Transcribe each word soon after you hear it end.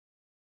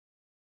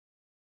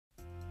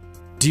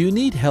Do you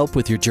need help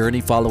with your journey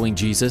following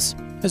Jesus?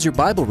 Has your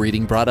Bible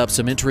reading brought up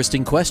some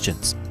interesting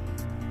questions?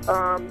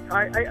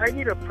 I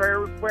need a prayer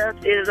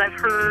request. Is I've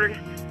heard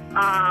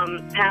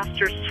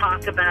pastors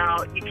talk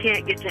about you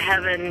can't get to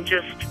heaven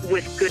just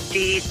with good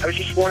deeds. I was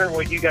just wondering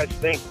what you guys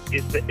think.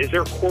 Is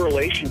there a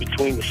correlation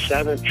between the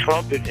seventh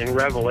trumpet in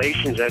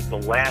Revelations as the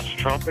last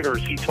trumpet, or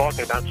is he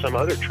talking about some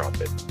other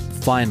trumpet?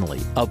 Finally,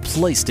 a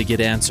place to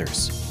get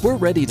answers. We're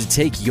ready to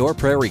take your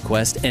prayer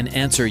request and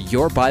answer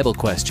your Bible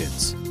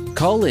questions.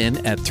 Call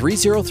in at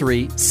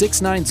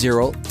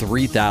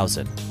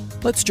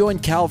 303-690-3000. Let's join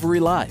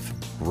Calvary Live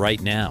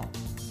right now.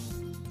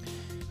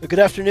 Good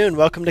afternoon.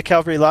 Welcome to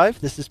Calvary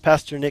Live. This is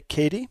Pastor Nick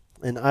Cady,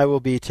 and I will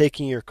be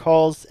taking your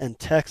calls and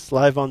texts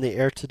live on the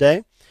air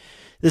today.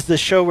 This is a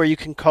show where you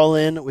can call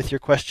in with your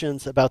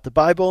questions about the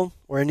Bible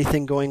or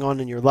anything going on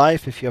in your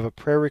life. If you have a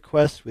prayer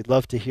request, we'd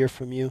love to hear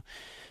from you.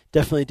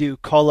 Definitely do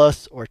call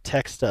us or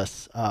text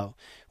us. I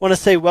want to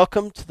say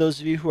welcome to those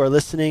of you who are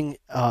listening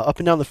up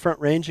and down the Front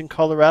Range in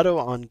Colorado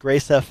on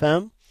Grace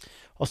FM.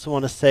 Also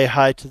want to say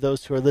hi to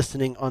those who are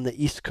listening on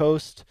the East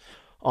Coast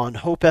on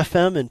Hope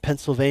FM in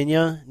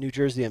Pennsylvania, New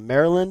Jersey, and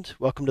Maryland.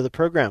 Welcome to the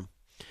program.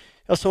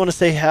 I also want to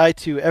say hi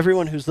to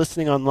everyone who's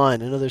listening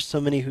online. I know there's so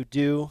many who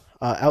do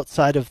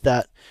outside of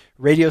that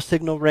radio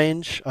signal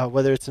range,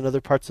 whether it's in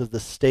other parts of the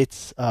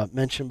states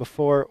mentioned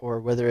before or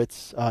whether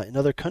it's in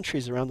other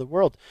countries around the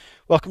world.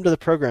 Welcome to the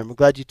program. We're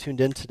glad you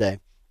tuned in today.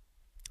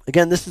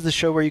 Again, this is the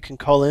show where you can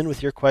call in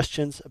with your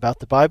questions about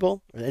the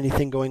Bible or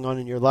anything going on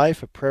in your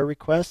life, a prayer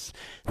request.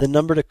 The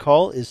number to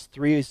call is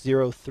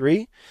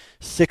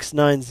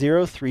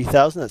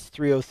 303-690-3000. That's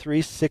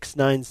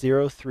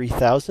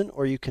 303-690-3000.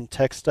 Or you can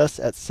text us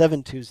at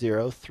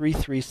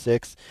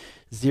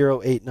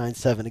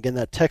 720-336-0897. Again,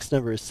 that text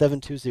number is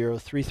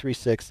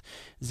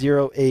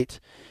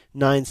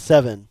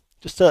 720-336-0897.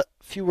 Just a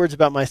few words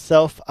about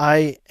myself.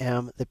 I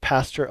am the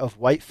pastor of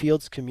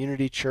Whitefields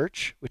Community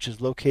Church, which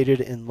is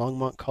located in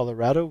Longmont,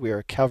 Colorado. We are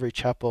a Calvary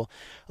Chapel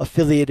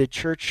affiliated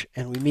church,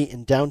 and we meet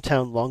in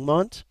downtown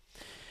Longmont.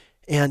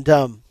 And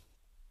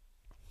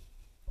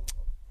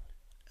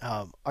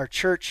our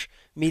church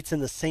meets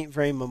in the St.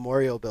 Vrain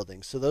Memorial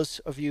Building. So those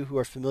of you who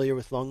are familiar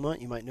with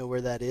Longmont, you might know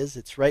where that is.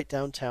 It's right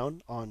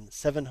downtown on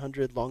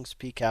 700 Longs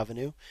Peak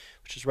Avenue,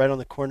 which is right on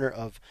the corner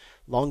of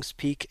Longs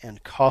Peak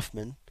and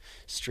Kaufman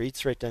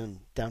Streets, right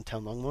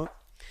downtown Longmont.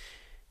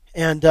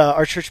 And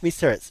our church meets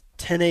there at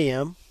 10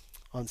 a.m.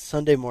 on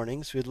Sunday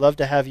mornings. We'd love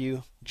to have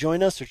you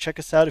join us or check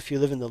us out if you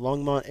live in the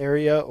Longmont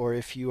area or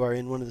if you are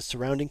in one of the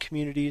surrounding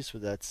communities,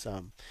 whether that's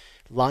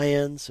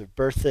Lyons or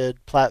Berthoud,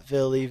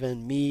 Platteville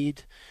even,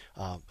 Meade,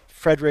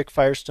 Frederick,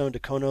 Firestone,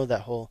 Dacono,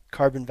 that whole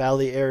Carbon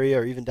Valley area,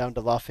 or even down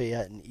to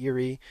Lafayette and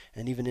Erie,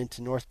 and even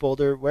into North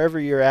Boulder. Wherever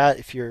you're at,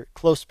 if you're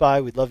close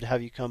by, we'd love to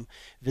have you come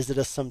visit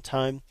us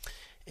sometime.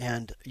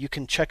 And you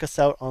can check us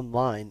out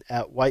online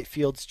at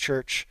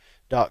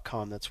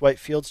whitefieldschurch.com. That's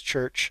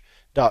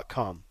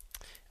whitefieldschurch.com.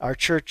 Our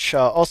church,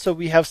 also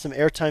we have some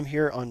airtime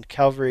here on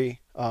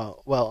Calvary,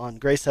 on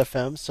Grace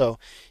FM. So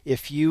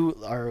if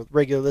you are a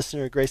regular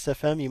listener of Grace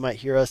FM, you might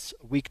hear us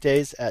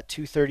weekdays at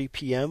 2:30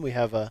 p.m. We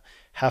have a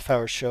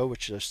half-hour show,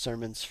 which are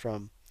sermons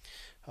from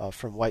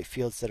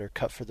Whitefields that are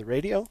cut for the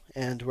radio.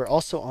 And we're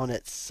also on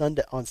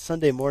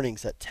Sunday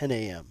mornings at 10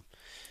 a.m.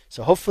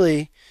 So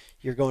hopefully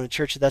you're going to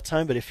church at that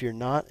time, but if you're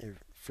not, or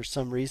for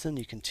some reason,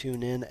 you can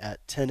tune in at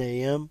 10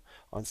 a.m.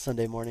 on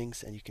Sunday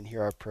mornings, and you can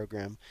hear our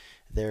program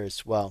there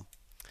as well.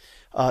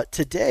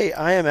 Today,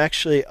 I am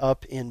actually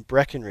up in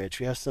Breckenridge.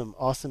 We have some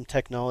awesome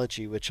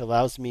technology which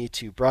allows me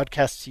to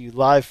broadcast to you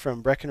live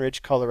from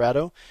Breckenridge,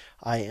 Colorado.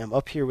 I am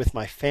up here with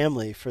my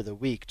family for the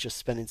week, just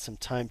spending some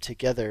time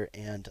together,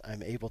 and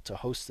I'm able to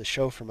host the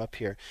show from up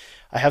here.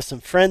 I have some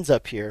friends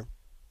up here.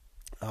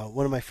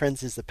 One of my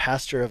friends is the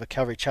pastor of a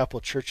Calvary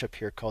Chapel church up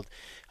here called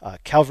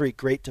Calvary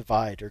Great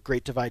Divide, or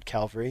Great Divide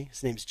Calvary.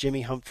 His name's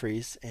Jimmy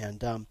Humphreys,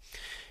 and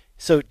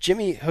so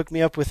Jimmy hooked me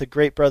up with a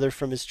great brother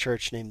from his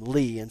church named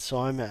Lee, and so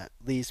I'm at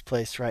Lee's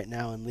place right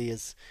now, and Lee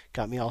has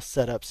got me all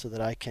set up so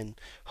that I can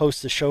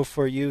host the show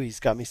for you. He's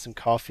got me some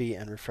coffee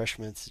and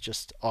refreshments.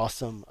 Just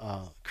awesome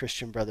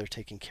Christian brother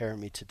taking care of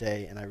me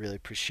today, and I really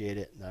appreciate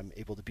it, and I'm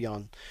able to be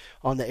on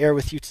the air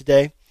with you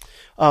today.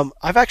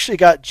 I've actually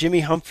got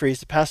Jimmy Humphreys,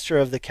 the pastor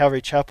of the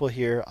Calvary Chapel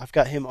here. I've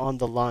got him on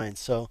the line,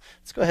 so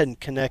let's go ahead and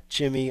connect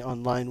Jimmy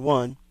on line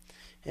one.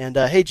 And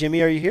hey,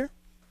 Jimmy, are you here?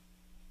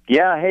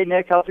 Yeah. Hey,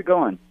 Nick, how's it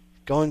going?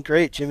 Going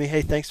great, Jimmy.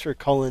 Hey, thanks for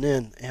calling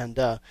in. And,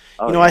 I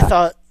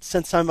thought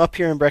since I'm up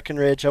here in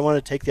Breckenridge, I want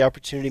to take the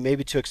opportunity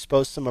maybe to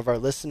expose some of our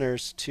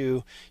listeners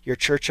to your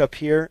church up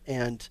here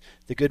and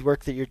the good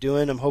work that you're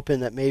doing. I'm hoping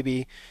that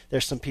maybe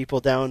there's some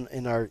people down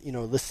in our,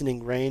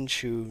 listening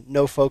range who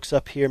know folks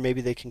up here.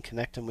 Maybe they can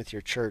connect them with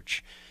your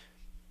church.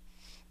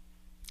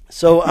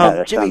 So,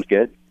 that Jimmy, sounds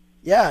good.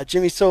 Yeah,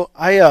 Jimmy. So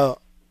I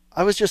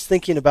was just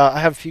thinking about, I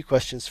have a few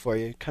questions for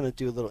you, kind of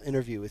do a little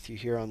interview with you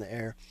here on the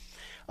air.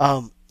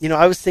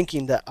 I was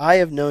thinking that I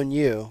have known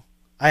you.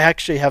 I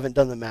actually haven't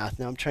done the math.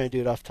 Now I'm trying to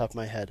do it off the top of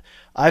my head.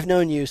 I've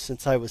known you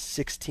since I was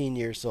 16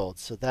 years old.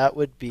 So that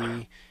would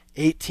be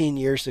 18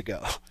 years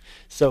ago.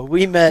 So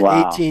we met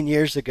Wow. 18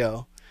 years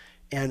ago,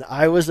 and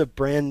I was a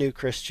brand new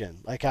Christian.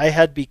 Like, I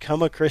had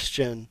become a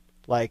Christian,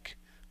 like,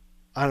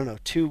 I don't know,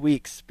 2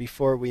 weeks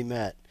before we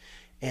met.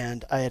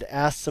 And I had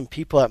asked some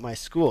people at my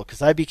school,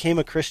 because I became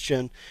a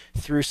Christian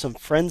through some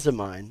friends of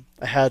mine.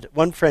 I had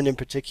one friend in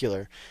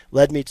particular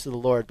led me to the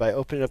Lord by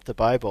opening up the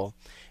Bible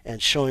and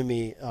showing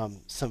me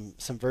some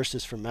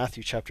verses from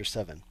Matthew chapter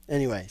 7.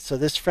 Anyway, so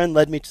this friend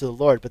led me to the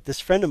Lord, but this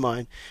friend of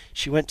mine,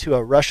 she went to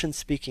a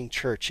Russian-speaking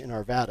church in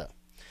Arvada.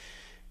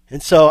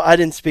 And so I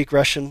didn't speak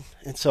Russian,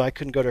 and so I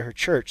couldn't go to her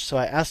church. So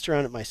I asked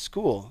around at my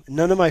school, and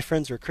none of my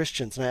friends were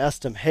Christians, and I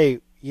asked them, hey,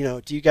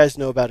 do you guys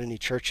know about any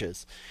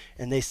churches?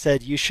 And they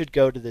said, you should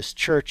go to this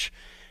church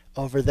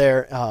over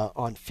there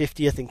on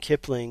 50th and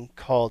Kipling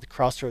called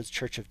Crossroads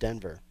Church of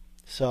Denver.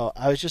 So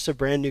I was just a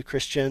brand new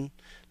Christian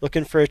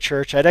looking for a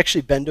church. I'd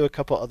actually been to a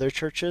couple other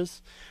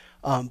churches,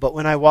 but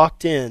when I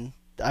walked in,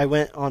 I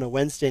went on a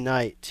Wednesday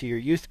night to your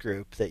youth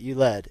group that you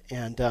led,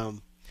 and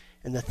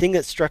the thing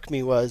that struck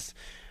me was,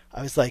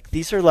 I was like,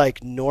 these are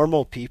like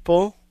normal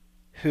people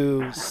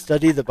who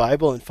study the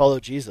Bible and follow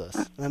Jesus.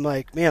 And I'm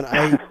like, man,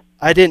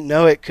 I didn't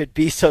know it could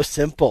be so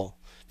simple,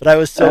 but I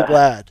was so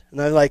glad.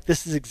 And I'm like,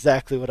 this is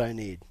exactly what I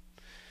need.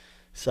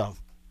 So,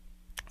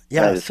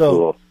 yeah,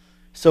 Cool.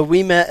 So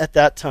we met at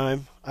that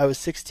time. I was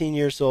 16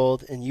 years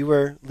old, and you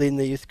were leading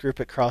the youth group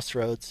at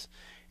Crossroads.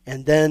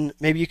 And then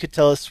maybe you could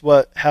tell us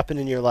what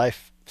happened in your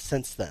life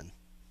since then.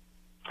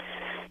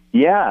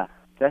 Yeah,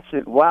 that's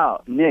it.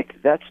 Wow,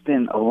 Nick, that's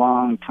been a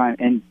long time.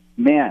 And,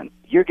 man,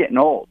 you're getting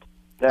old.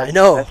 I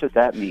know. That's what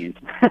that means.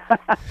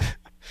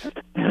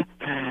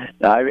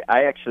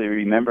 I actually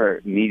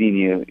remember meeting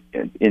you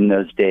in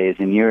those days,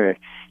 and you were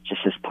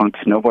just this punk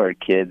snowboard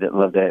kid that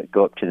loved to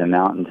go up to the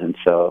mountains, and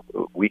so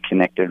we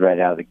connected right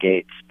out of the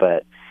gates.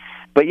 But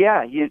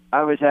yeah,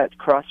 I was at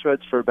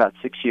Crossroads for about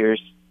 6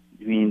 years,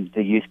 being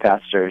the youth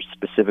pastor,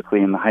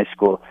 specifically in the high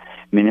school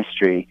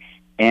ministry,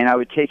 and I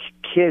would take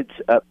kids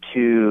up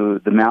to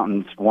the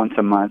mountains once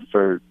a month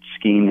for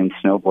skiing and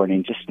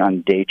snowboarding, just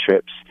on day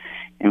trips.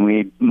 And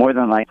we more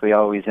than likely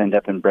always end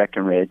up in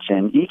Breckenridge.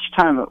 And each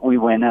time we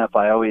went up,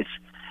 I always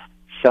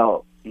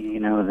felt,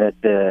 that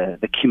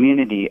the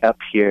community up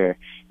here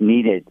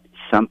needed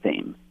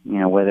something,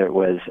 whether it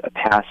was a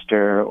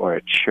pastor or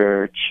a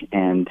church.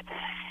 And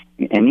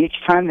each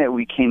time that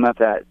we came up,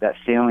 that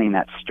feeling,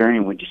 that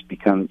stirring would just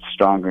become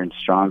stronger and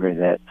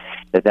stronger,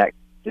 that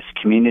this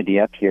community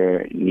up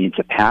here needs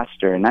a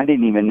pastor. And I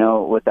didn't even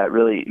know what that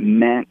really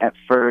meant at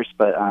first,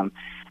 but I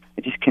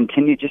just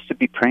continue just to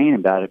be praying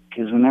about it,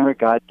 because whenever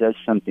God does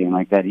something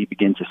like that, he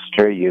begins to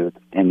stir you,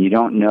 and you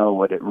don't know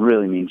what it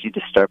really means. You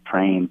just start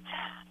praying.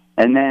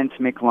 And then,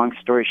 to make a long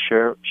story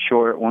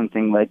short, one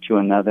thing led to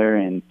another,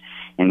 and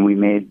we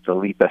made the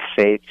leap of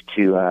faith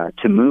to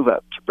move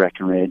up to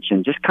Breckenridge,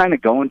 and just kind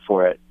of going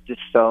for it.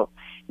 Just felt,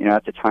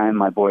 at the time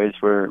my boys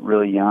were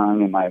really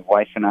young, and my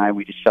wife and I,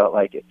 we just felt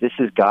like, if this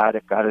is God,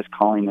 if God is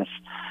calling us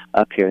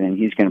up here, then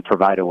he's going to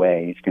provide a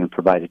way. He's going to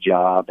provide a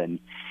job, and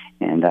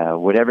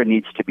whatever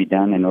needs to be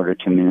done in order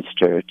to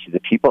minister to the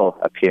people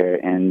up here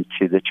and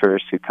to the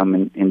tourists who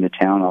come into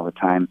town all the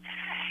time.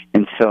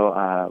 And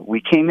so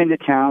we came into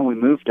town, we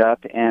moved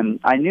up, and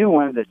I knew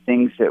one of the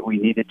things that we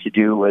needed to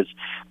do was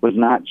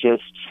not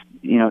just,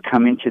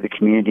 come into the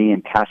community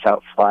and pass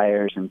out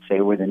flyers and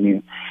say we're the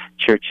new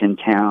church in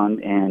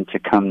town, and to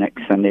come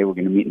next Sunday we're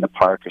going to meet in the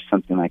park or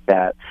something like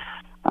that.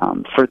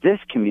 For this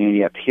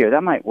community up here,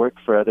 that might work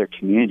for other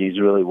communities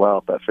really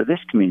well, but for this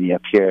community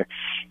up here,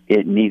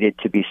 it needed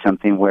to be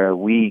something where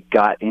we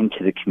got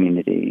into the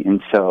community.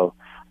 And so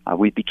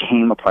we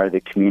became a part of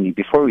the community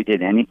before we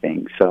did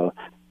anything. So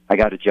I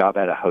got a job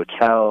at a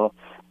hotel.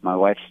 My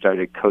wife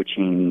started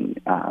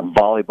coaching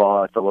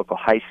volleyball at the local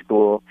high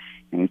school,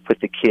 and we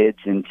put the kids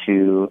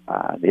into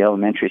the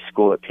elementary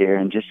school up here,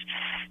 and just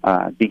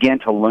began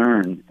to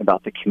learn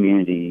about the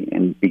community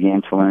and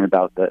began to learn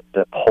about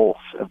the pulse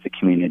of the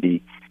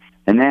community.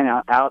 And then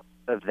out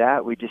of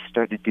that, we just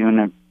started doing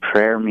a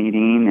prayer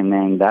meeting, and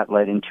then that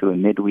led into a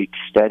midweek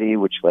study,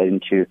 which led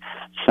into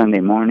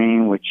Sunday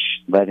morning, which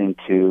led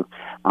into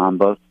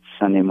both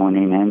Sunday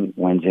morning and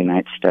Wednesday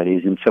night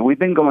studies. And so we've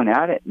been going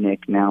at it,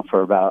 Nick, now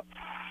for about,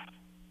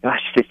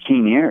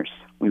 15 years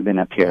we've been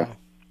up here.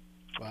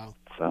 Wow.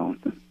 So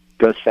it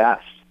goes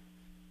fast.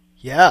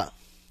 Yeah.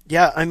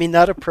 Yeah, I mean,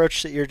 that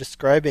approach that you're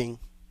describing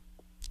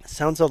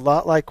sounds a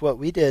lot like what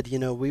we did.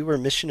 We were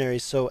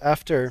missionaries. So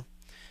after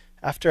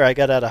I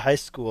got out of high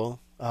school,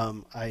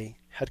 I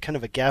had kind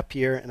of a gap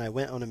year, and I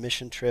went on a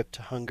mission trip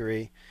to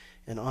Hungary.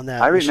 And on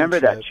that, I remember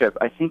that trip.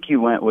 I think you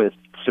went with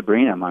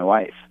Sabrina, my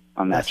wife,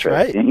 on that trip.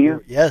 That's right. Didn't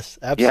you? Yes,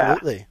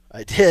 absolutely. Yeah.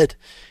 I did.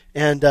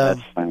 And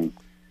that's funny.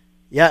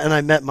 Yeah, and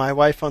I met my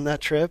wife on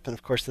that trip, and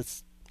of course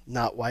that's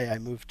not why I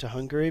moved to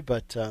Hungary,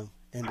 but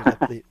ended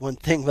up one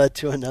thing led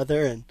to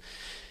another, and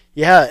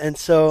yeah, and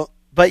so,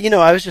 but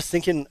I was just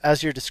thinking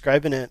as you're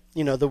describing it,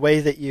 the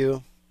way that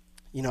you,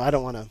 I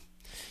don't want to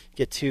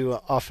get too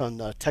off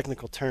on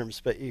technical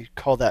terms, but you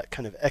call that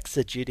kind of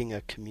exegeting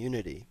a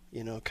community,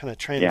 kind of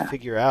trying to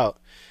figure out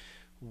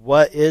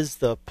what is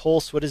the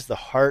pulse? What is the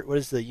heart? What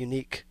is the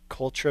unique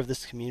culture of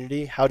this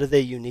community? How do they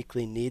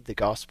uniquely need the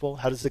gospel?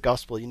 How does the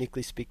gospel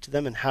uniquely speak to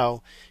them? And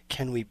how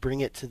can we bring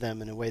it to them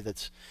in a way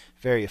that's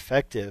very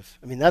effective?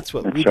 I mean, that's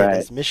what we did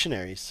as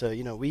missionaries. So,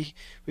 we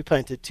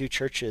planted 2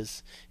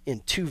 churches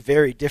in 2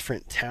 very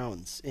different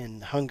towns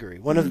in Hungary.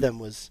 One of them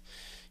was,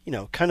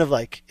 kind of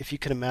like, if you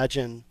can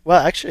imagine,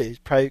 well, actually, it's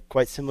probably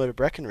quite similar to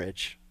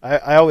Breckenridge.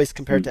 I always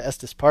compare it to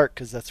Estes Park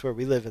because that's where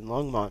we live in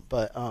Longmont.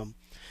 But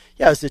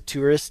yeah, it was a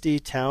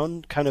touristy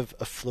town, kind of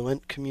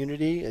affluent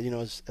community,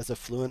 as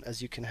affluent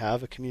as you can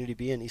have a community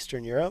be in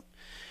Eastern Europe.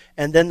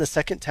 And then the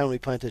second town we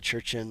planted a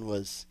church in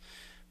was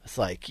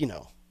like,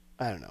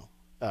 I don't know,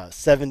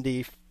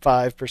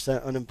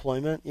 75%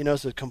 unemployment,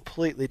 so a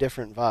completely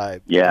different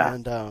vibe. Yeah.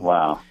 And,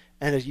 wow.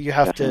 And you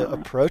have Definitely.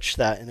 to approach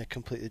that in a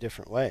completely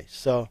different way.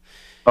 So,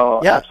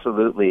 yeah.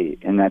 Absolutely.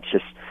 And that's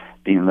just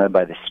being led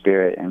by the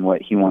Spirit and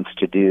what He wants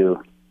to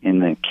do in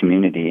the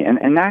community.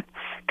 And that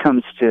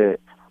comes to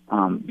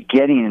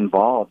getting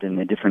involved in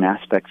the different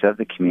aspects of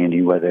the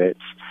community, whether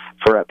it's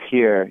for up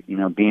here,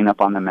 being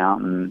up on the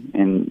mountain,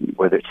 and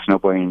whether it's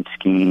snowboarding and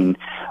skiing,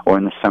 or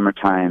in the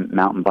summertime,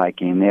 mountain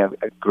biking. They have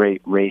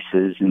great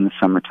races in the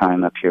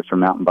summertime up here for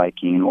mountain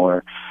biking,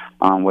 or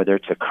whether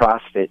it's a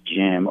CrossFit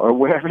gym, or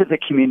wherever the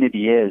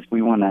community is,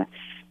 we want to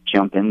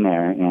jump in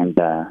there and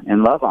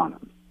love on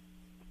them,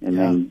 and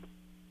then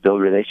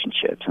build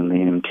relationships and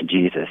lead them to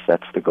Jesus.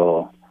 That's the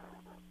goal.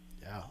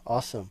 Yeah,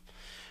 awesome.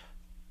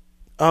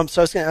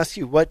 So I was going to ask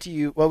you,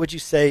 what would you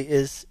say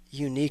is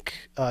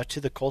unique to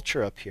the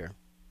culture up here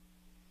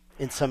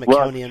in Summit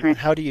County, and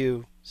how do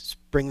you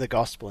bring the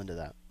gospel into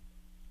that?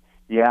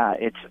 Yeah,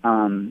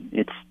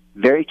 it's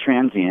very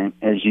transient,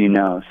 as you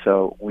know.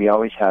 So we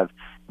always have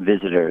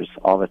visitors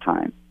all the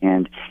time,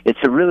 and it's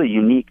a really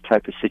unique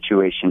type of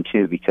situation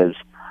too, because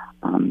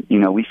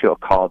we feel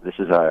called. This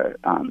is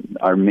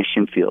our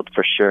mission field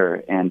for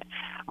sure, and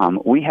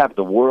we have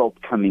the world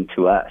coming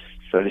to us,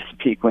 so to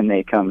speak, when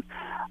they come.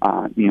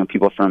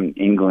 People from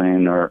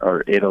England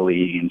or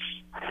Italy and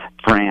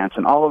France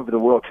and all over the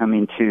world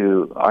coming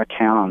to our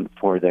town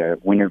for their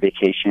winter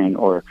vacation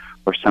or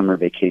summer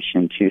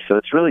vacation too. So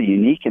it's really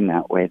unique in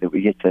that way that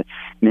we get to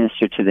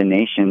minister to the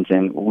nations,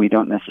 and we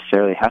don't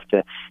necessarily have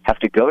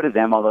to go to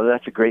them, although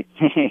that's a great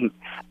thing.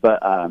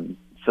 But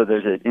so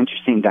there's an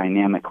interesting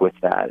dynamic with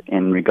that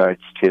in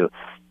regards to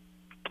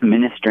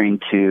ministering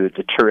to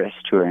the tourists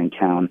who are in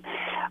town.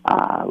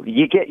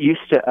 You get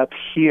used to, up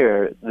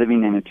here,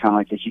 living in a town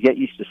like this, you get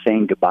used to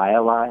saying goodbye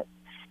a lot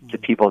to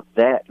people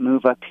that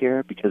move up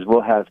here, because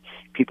we'll have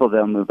people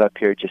that'll move up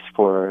here just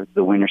for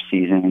the winter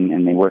season,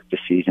 and they work the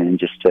season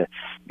just to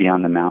be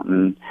on the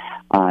mountain.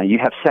 You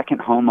have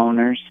second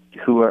homeowners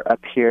who are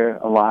up here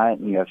a lot,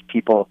 and you have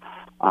people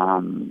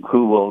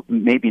who will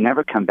maybe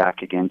never come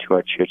back again to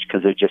our church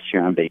because they're just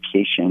here on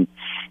vacation.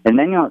 And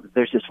then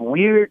there's this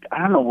weird, I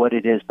don't know what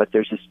it is, but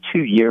there's this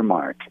 2-year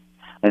mark.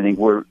 I think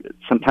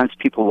sometimes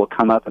people will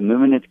come up and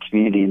move into the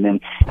community, and then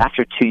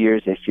after 2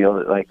 years they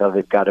feel like,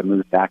 they've got to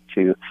move back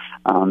to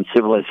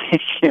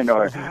civilization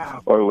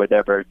or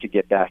whatever to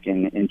get back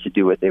and to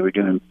do what they were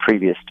doing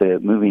previous to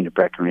moving to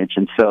Breckenridge.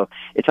 And so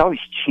it's always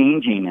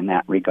changing in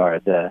that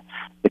regard, the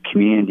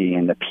community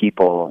and the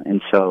people.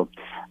 And so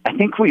I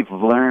think we've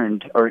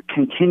learned, or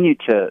continue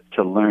to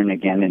learn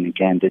again and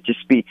again, to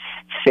just be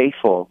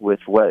faithful with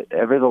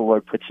whatever the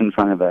Lord puts in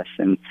front of us.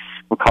 And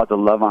we're called to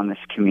love on this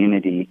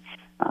community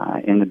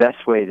in the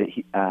best way that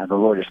the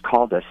Lord has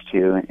called us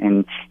to.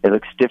 And it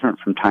looks different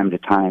from time to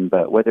time,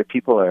 but whether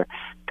people are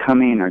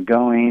coming or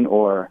going,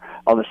 or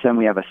all of a sudden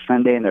we have a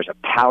Sunday and there's a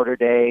powder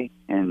day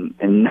and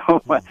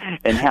no one,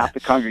 and half the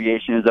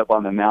congregation is up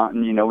on the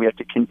mountain, we have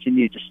to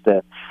continue just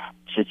to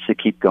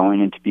keep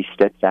going and to be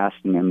steadfast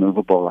and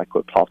immovable, like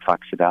what Paul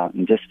talks about,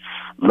 and just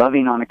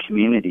loving on a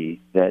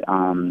community that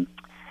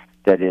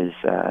is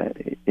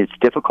it's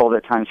difficult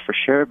at times for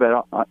sure,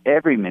 but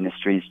every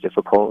ministry is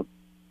difficult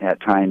at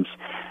times.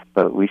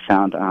 But we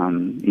found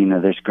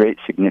there's great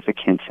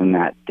significance in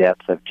that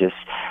depth of just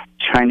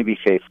trying to be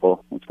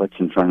faithful with what's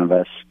in front of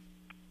us.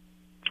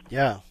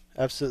 Yeah,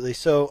 absolutely.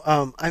 So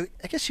I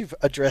guess you've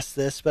addressed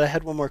this, but I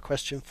had one more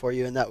question for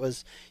you, and that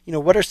was,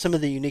 what are some of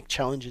the unique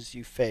challenges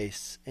you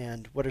face,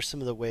 and what are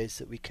some of the ways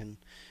that we can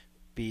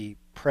be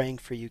praying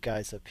for you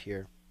guys up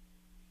here?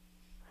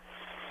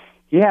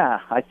 Yeah,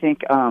 I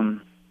think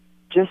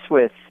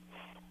with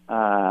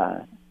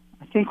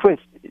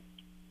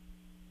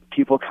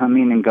people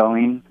coming and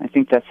going, I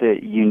think that's a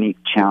unique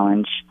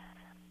challenge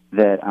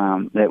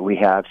that we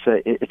have.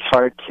 So it's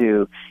hard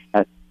to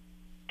at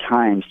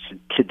times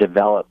to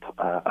develop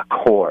a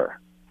core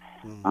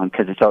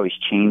because it's always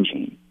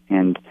changing.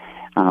 And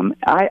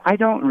I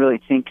don't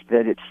really think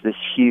that it's this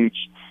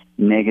huge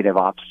negative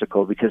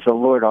obstacle, because the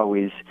Lord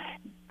always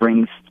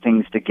brings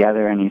things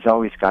together, and He's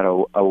always got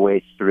a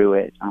way through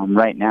it.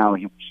 Right now,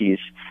 He's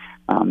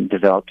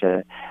developed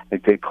a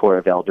good core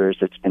of elders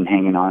that's been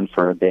hanging on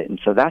for a bit, and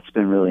so that's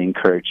been really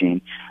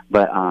encouraging.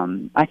 But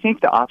I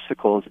think the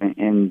obstacles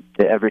in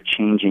the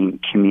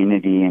ever-changing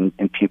community and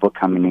people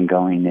coming and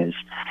going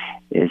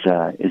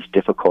is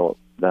difficult,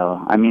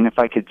 though. I mean, if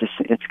I could just,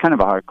 it's kind of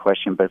a hard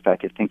question, but if I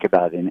could think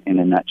about it in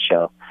a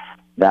nutshell,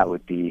 that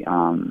would be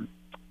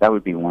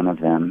one of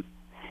them.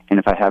 And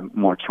if I had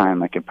more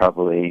time, I could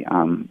probably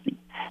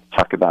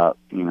talk about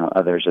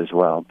others as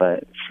well.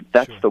 But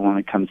that's Sure. the one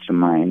that comes to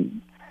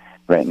mind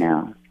right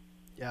now.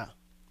 Yeah.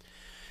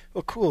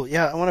 Well, cool.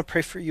 Yeah, I want to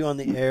pray for you on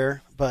the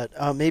air, but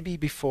maybe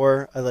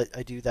before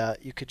I do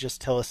that, you could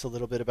just tell us a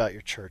little bit about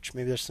your church.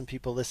 Maybe there's some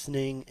people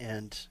listening,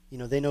 and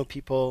they know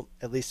people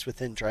at least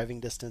within driving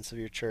distance of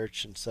your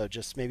church, and so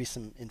just maybe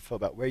some info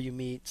about where you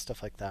meet,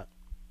 stuff like that.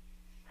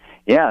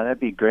 Yeah, that'd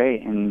be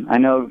great. And I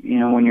know,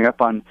 when you're up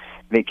on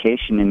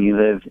vacation and you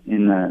live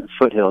in the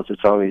foothills,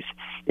 it's always,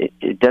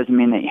 it doesn't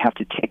mean that you have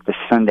to take the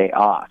Sunday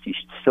off. You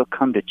should still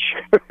come to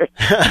church.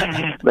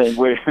 But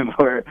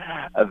we're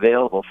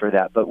available for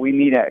that. But we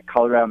meet at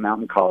Colorado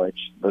Mountain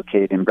College,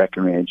 located in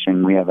Breckenridge,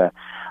 and we have a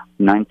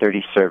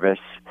 9:30 service.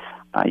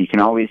 You can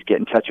always get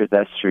in touch with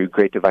us through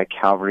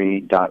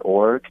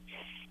greatdividecalvary.org,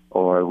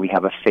 or we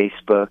have a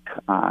Facebook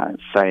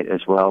site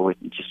as well with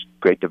just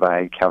Great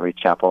Divide Calvary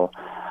Chapel.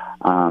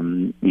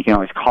 You can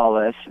always call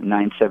us,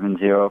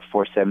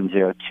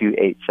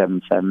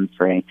 970-470-2877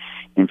 for any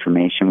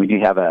information. We do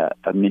have a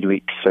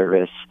midweek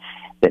service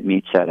that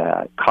meets at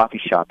a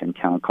coffee shop in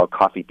town called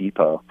Coffee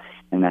Depot,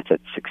 and that's at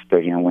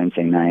 6:30 on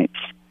Wednesday nights.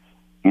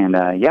 And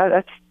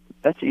that's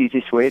the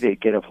easiest way to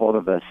get a hold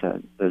of us,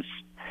 those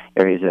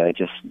areas that I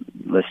just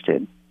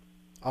listed.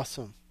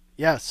 Awesome.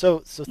 Yeah,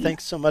 so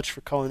thanks so much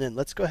for calling in.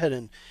 Let's go ahead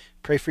and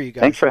pray for you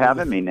guys. Thanks for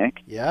having me,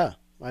 Nick. Yeah.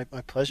 My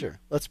pleasure.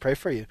 Let's pray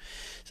for you.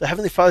 So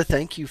Heavenly Father,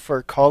 thank you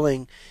for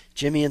calling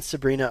Jimmy and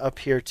Sabrina up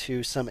here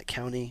to Summit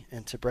County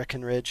and to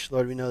Breckenridge.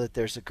 Lord, we know that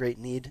there's a great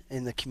need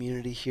in the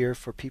community here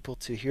for people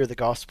to hear the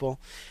gospel.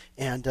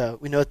 And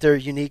we know that there are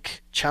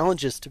unique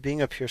challenges to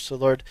being up here. So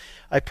Lord,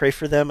 I pray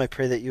for them. I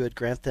pray that you would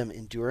grant them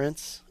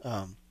endurance.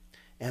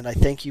 And I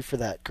thank you for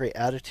that great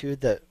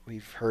attitude that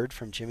we've heard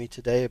from Jimmy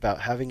today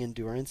about having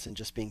endurance and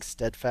just being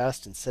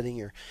steadfast and setting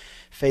your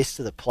face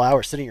to the plow,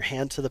 or setting your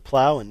hand to the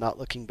plow and not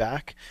looking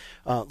back.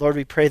 Lord,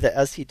 we pray that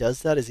as he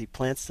does that, as he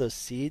plants those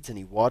seeds and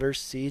he waters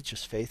seeds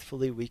just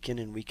faithfully week in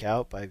and week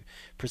out by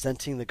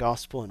presenting the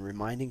gospel and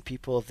reminding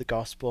people of the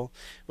gospel,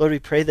 Lord, we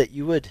pray that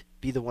you would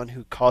be the one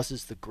who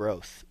causes the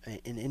growth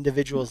in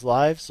individuals'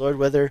 lives. Lord,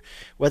 whether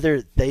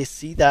they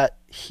see that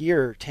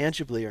here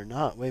tangibly or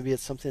not, maybe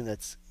it's something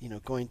that's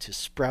going to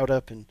sprout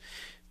up and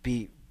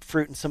be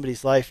fruit in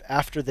somebody's life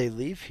after they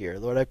leave here.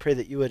 Lord, I pray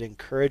that you would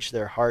encourage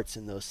their hearts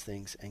in those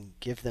things and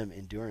give them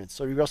endurance.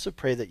 Lord, we also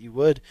pray that you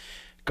would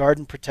guard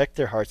and protect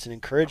their hearts and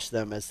encourage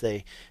them as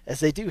they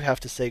do have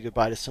to say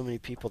goodbye to so many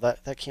people.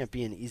 That can't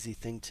be an easy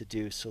thing to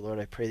do. So Lord,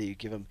 I pray that you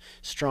give them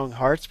strong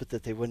hearts, but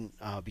that they wouldn't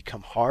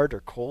become hard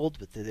or cold,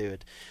 but that they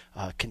would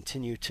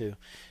continue to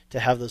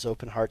have those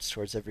open hearts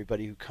towards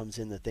everybody who comes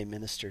in that they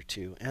minister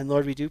to. And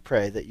Lord, we do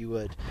pray that you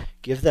would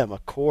give them a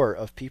core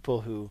of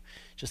people who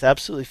just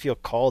absolutely feel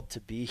called to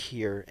be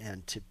here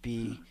and to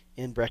be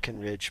in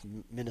Breckenridge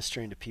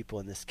ministering to people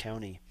in this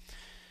county.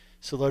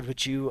 So Lord,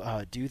 would you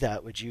do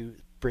that? Would you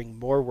bring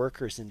more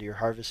workers into your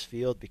harvest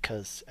field?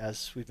 Because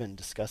as we've been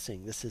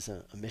discussing, this is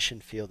a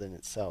mission field in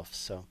itself.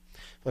 So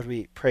Lord,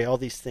 we pray all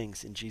these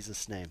things in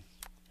Jesus' name.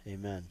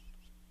 Amen.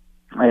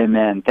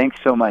 Amen. Thanks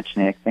so much,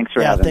 Nick. Thanks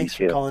for having me. Thanks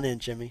for calling in,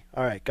 Jimmy.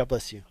 All right. God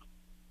bless you.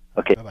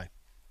 Okay. Bye-bye.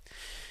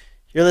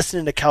 You're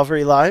listening to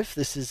Calvary Live.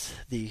 This is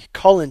the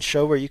call-in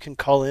show where you can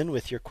call in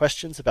with your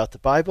questions about the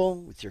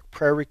Bible, with your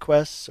prayer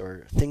requests,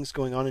 or things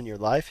going on in your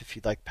life if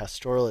you'd like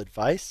pastoral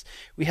advice.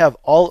 We have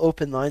all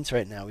open lines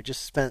right now. We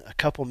just spent a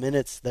couple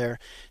minutes there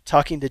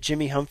talking to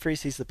Jimmy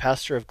Humphreys. He's the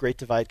pastor of Great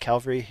Divide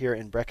Calvary here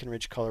in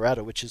Breckenridge,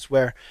 Colorado, which is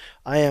where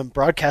I am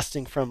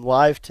broadcasting from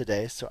live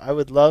today. So I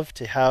would love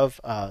to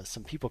have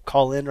some people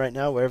call in right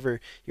now,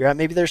 wherever you're at.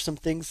 Maybe there's some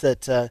things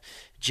that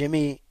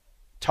Jimmy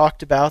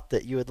talked about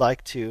that you would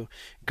like to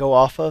go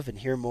off of and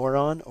hear more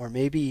on, or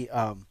maybe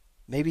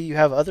you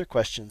have other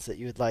questions that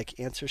you would like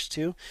answers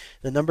to.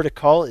 The number to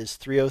call is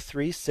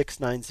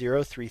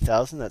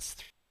 303-690-3000. That's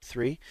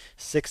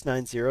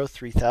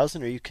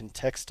 3-690-3000, or you can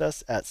text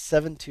us at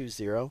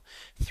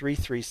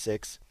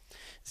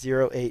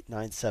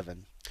 720-336-0897.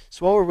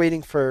 So while we're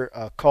waiting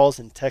for calls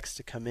and texts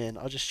to come in,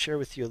 I'll just share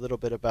with you a little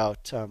bit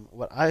about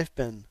what I've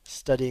been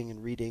studying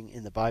and reading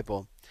in the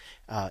Bible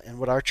and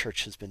what our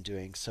church has been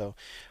doing. So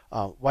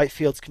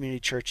Whitefields Community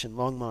Church in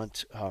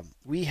Longmont,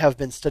 we have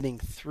been studying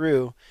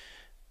through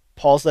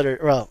Paul's letter.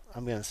 Well,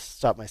 I'm going to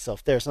stop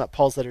myself there. It's not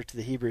Paul's letter to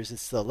the Hebrews.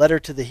 It's the letter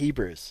to the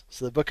Hebrews.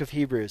 So the book of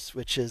Hebrews,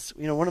 which is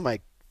one of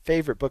my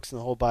favorite books in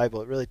the whole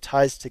Bible. It really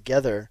ties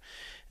together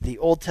the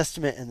Old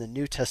Testament and the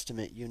New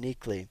Testament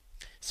uniquely.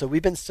 So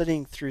we've been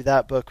studying through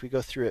that book. We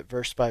go through it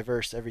verse by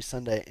verse every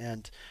Sunday,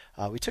 and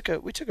we took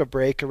a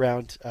break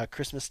around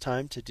Christmas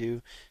time to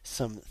do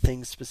some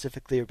things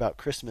specifically about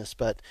Christmas.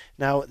 But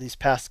now these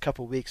past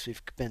couple weeks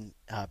we've been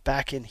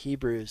back in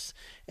Hebrews,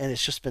 and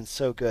it's just been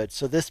so good.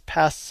 So this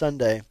past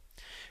Sunday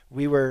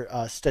we were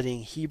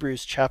studying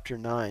Hebrews chapter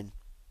 9,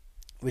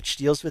 which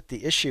deals with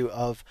the issue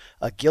of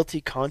a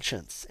guilty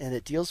conscience, and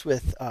it deals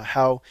with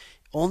how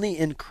Only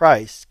in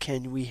Christ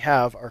can we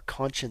have our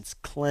conscience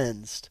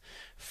cleansed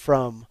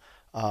from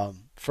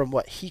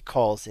what he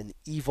calls an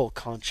evil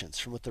conscience,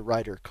 from what the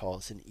writer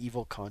calls an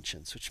evil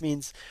conscience, which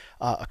means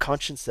a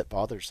conscience that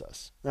bothers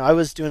us. Now, I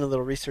was doing a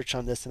little research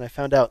on this, and I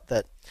found out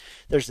that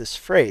there's this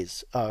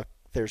phrase,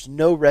 there's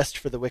no rest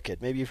for the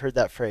wicked. Maybe you've heard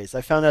that phrase.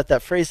 I found out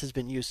that phrase has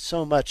been used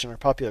so much in our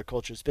popular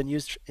culture. It's been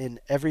used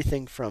in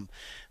everything from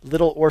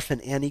Little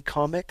Orphan Annie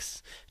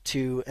comics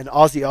to an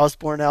Ozzy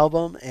Osbourne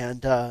album,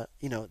 and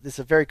this is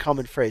a very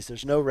common phrase.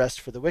 There's no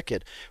rest for the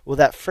wicked. Well,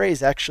 that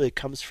phrase actually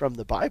comes from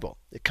the Bible.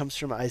 It comes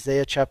from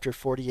Isaiah chapter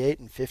 48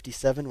 and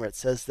 57, where it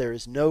says there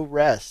is no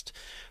rest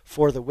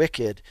for the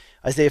wicked.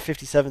 Isaiah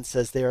 57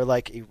 says they are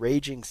like a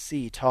raging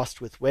sea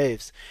tossed with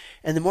waves.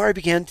 And the more I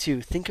began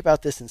to think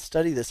about this and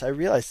study this, I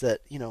realized that,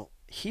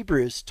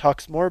 Hebrews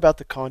talks more about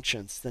the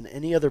conscience than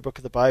any other book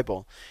of the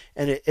Bible,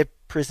 and it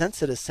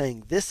presents it as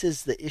saying this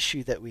is the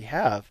issue that we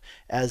have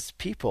as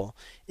people,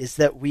 is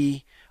that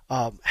we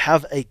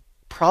have a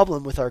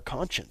problem with our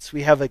conscience.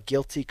 We have a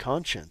guilty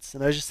conscience.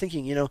 And I was just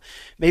thinking,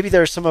 maybe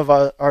there are some of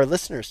our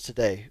listeners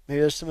today,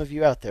 maybe there's some of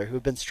you out there who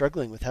have been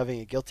struggling with having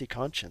a guilty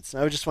conscience.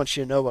 And I would just want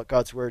you to know what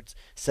God's word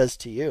says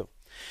to you.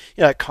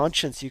 That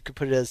conscience, you could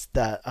put it as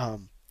that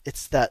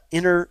it's that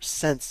inner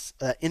sense,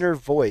 inner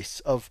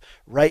voice of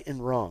right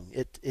and wrong.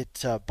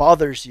 It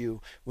bothers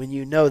you when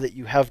you know that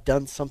you have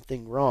done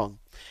something wrong.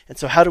 And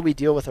so how do we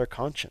deal with our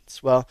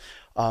conscience? Well,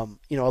 a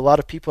lot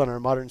of people in our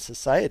modern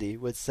society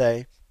would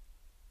say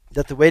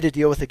that the way to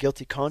deal with a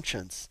guilty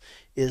conscience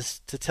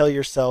is to tell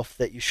yourself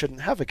that you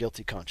shouldn't have a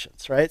guilty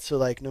conscience, right? So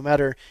no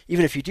matter,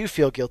 even if you do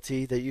feel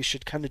guilty, that you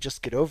should kind of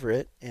just get over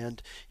it and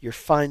you're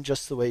fine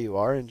just the way you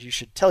are, and you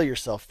should tell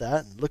yourself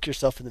that and look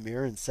yourself in the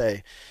mirror and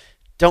say,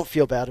 don't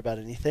feel bad about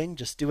anything.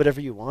 Just do whatever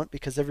you want,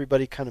 because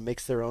everybody kind of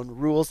makes their own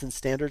rules and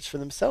standards for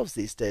themselves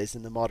these days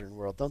in the modern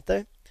world, don't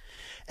they?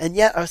 And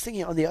yet, I was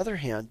thinking, on the other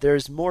hand,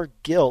 there's more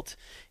guilt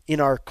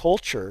in our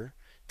culture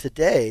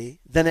today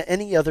than at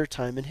any other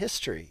time in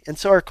history. And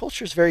so our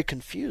culture is very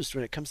confused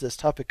when it comes to this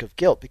topic of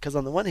guilt, because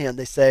on the one hand,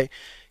 they say,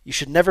 you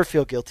should never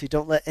feel guilty.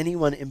 Don't let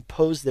anyone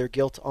impose their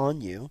guilt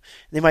on you. And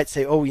they might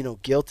say,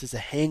 guilt is a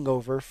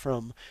hangover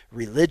from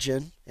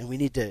religion, and we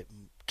need to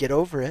get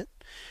over it.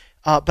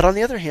 But on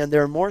the other hand,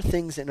 there are more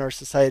things in our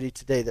society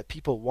today that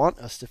people want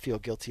us to feel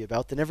guilty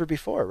about than ever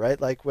before, right?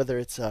 Like whether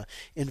it's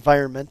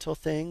environmental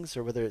things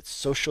or whether it's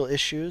social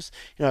issues.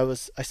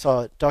 I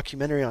saw a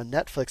documentary on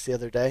Netflix the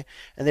other day,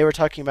 and they were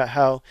talking about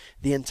how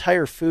the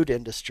entire food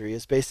industry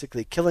is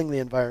basically killing the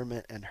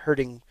environment and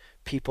hurting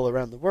people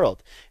around the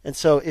world. And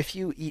so if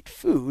you eat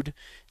food,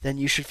 then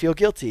you should feel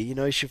guilty.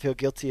 You should feel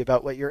guilty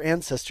about what your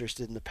ancestors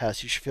did in the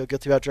past. You should feel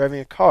guilty about driving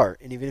a car.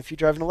 And even if you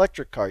drive an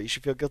electric car, you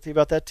should feel guilty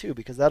about that too,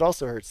 because that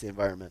also hurts the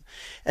environment.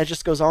 And it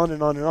just goes on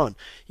and on and on.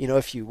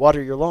 If you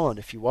water your lawn,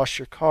 if you wash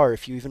your car,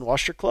 if you even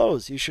wash your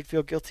clothes, you should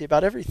feel guilty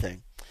about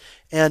everything.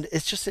 And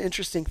it's just an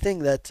interesting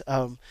thing that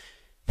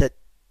that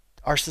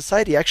our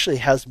society actually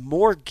has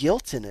more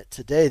guilt in it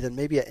today than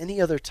maybe at any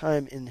other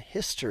time in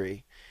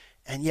history.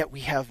 And yet we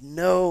have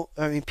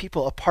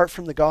people apart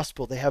from the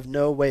gospel, they have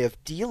no way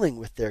of dealing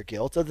with their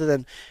guilt other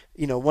than,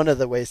 one of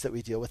the ways that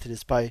we deal with it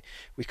is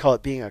we call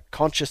it being a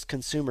conscious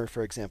consumer,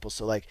 for example.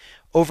 So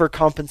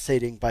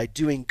overcompensating by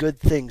doing good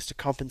things to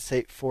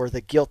compensate for the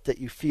guilt that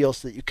you feel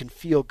so that you can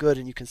feel good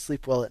and you can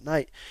sleep well at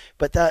night.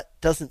 But that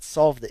doesn't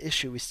solve the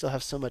issue. We still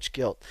have so much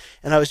guilt.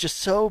 And I was just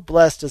so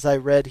blessed as I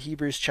read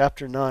Hebrews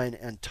chapter 9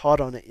 and taught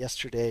on it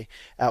yesterday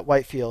at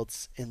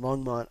Whitefields in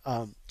Longmont,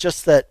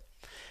 just that,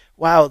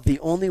 wow, the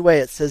only way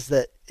it says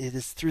that it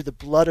is through the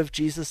blood of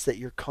Jesus that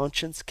your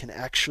conscience can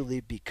actually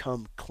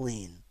become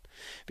clean.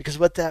 Because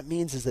what that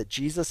means is that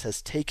Jesus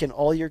has taken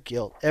all your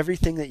guilt,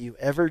 everything that you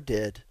ever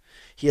did,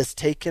 he has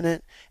taken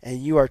it,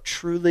 and you are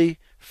truly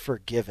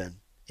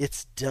forgiven.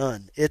 It's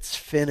done. It's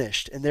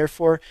finished. And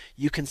therefore,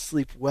 you can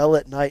sleep well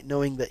at night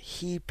knowing that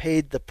he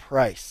paid the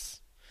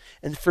price.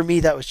 And for me,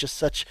 that was just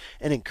such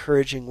an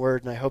encouraging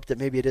word, and I hope that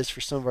maybe it is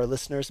for some of our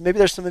listeners. Maybe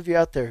there's some of you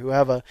out there who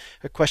have a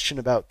question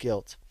about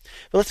guilt.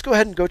 But let's go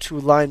ahead and go to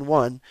line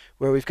 1,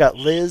 where we've got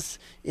Liz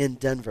in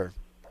Denver.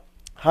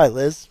 Hi,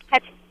 Liz.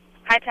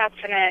 Hi,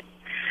 Pastor Nick.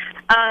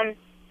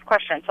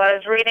 Question. So I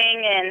was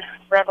reading in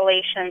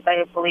Revelations,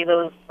 I believe it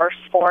was verse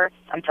 4.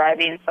 I'm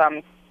driving, so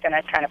I'm going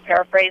to kind of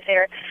paraphrase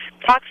here.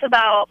 Talks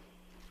about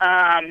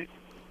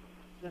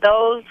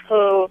those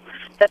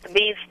that the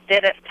beast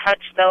didn't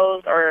touch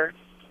those, or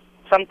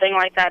something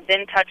like that,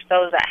 didn't touch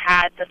those that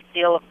had the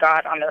seal of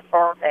God on their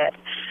forehead,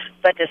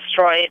 but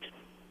destroyed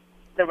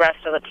the rest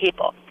of the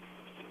people.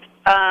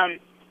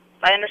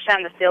 I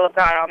understand the seal of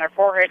God on their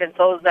forehead is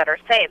those that are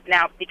saved.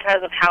 Now,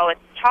 because of how it's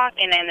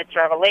talking in its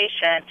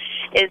Revelation,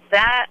 is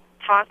that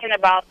talking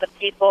about the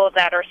people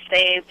that are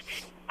saved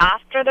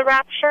after the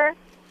rapture?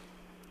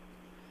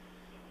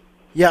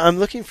 Yeah, I'm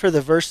looking for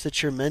the verse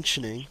that you're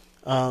mentioning,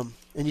 and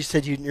you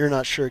said you're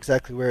not sure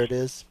exactly where it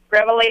is.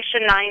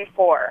 Revelation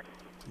 9:4.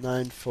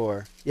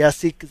 9:4. Yeah,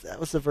 see, 'cause that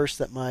was the verse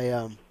that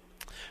my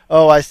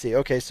Oh, I see.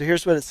 Okay, so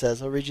here's what it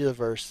says. I'll read you the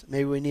verse.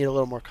 Maybe we need a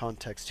little more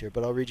context here,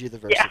 but I'll read you the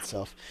verse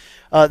itself.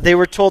 They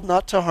were told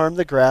not to harm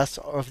the grass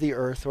of the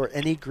earth or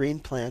any green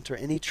plant or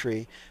any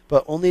tree,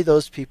 but only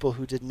those people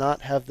who did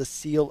not have the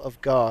seal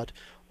of God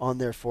on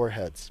their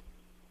foreheads.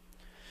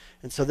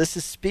 And so this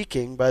is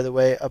speaking, by the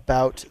way,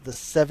 about the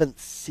seventh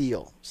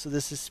seal. So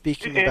this is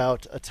speaking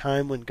about a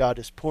time when God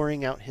is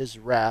pouring out his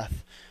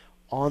wrath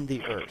on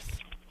the earth.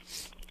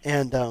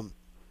 And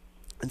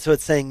so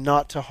it's saying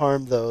not to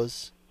harm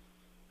those.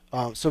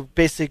 So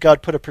basically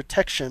God put a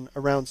protection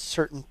around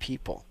certain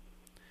people.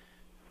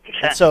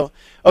 And so,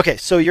 okay,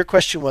 so your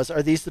question was,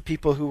 are these the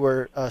people who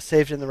were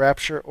saved in the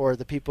rapture or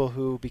the people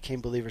who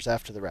became believers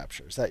after the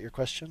rapture? Is that your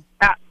question?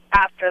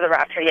 After the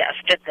rapture, yes.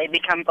 Did they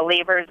become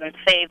believers and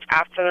saved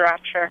after the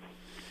rapture?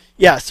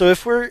 Yeah, so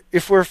if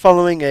we're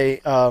following a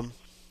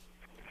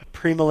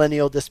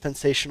premillennial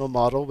dispensational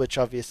model, which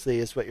obviously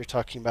is what you're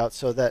talking about,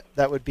 so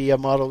that would be a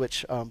model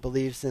which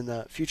believes in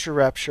the future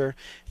rapture.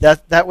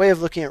 That way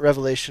of looking at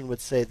Revelation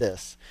would say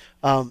this,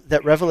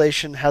 that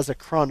Revelation has a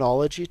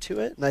chronology to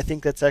it, and I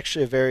think that's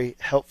actually a very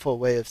helpful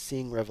way of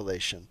seeing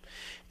Revelation.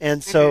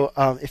 And so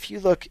if you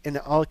look in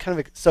all kind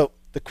of, so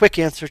the quick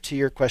answer to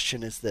your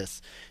question is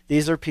this.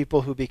 These are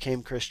people who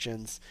became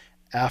Christians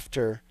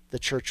after the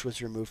church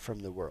was removed from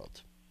the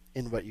world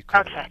in what you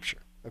call the rapture.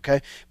 Okay?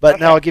 But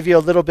now I'll give you a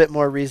little bit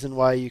more reason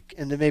why you,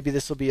 and then maybe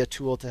this will be a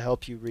tool to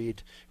help you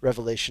read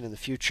Revelation in the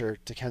future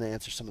to kind of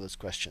answer some of those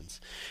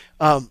questions.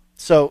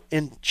 So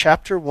in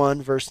chapter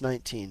 1, verse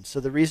 19,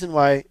 so the reason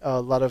why a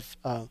lot of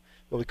what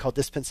we call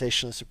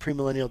dispensationalists or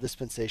premillennial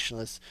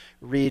dispensationalists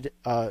read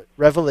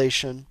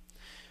Revelation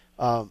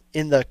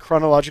in the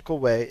chronological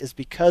way is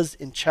because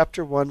in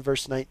chapter 1,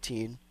 verse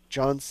 19,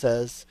 John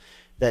says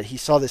that he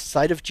saw this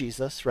sight of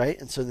Jesus, right?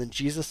 And so then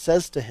Jesus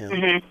says to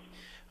him,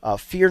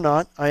 fear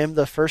not, I am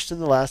the first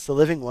and the last, the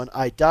living one.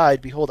 I died.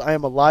 Behold, I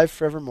am alive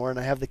forevermore, and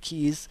I have the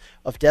keys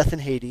of death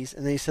and Hades.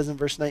 And then he says in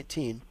verse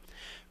 19,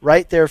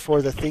 write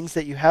therefore the things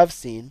that you have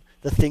seen,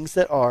 the things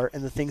that are,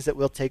 and the things that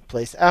will take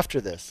place after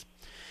this.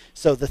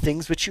 So the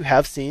things which you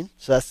have seen,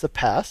 so that's the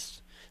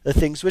past. The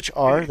things which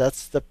are,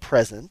 that's the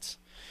present.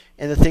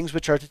 And the things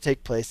which are to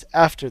take place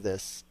after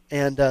this.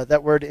 And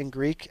that word in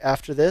Greek,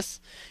 after this,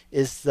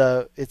 is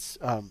it's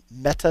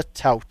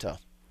metatauta.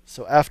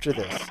 So after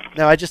this.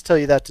 Now I just tell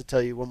you that to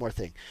tell you one more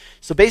thing.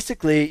 So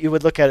basically you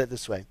would look at it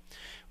this way.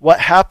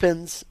 What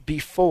happens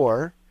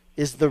before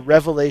is the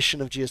revelation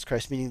of Jesus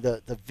Christ, meaning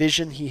the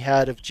vision he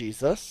had of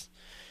Jesus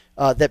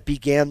that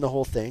began the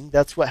whole thing.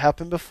 That's what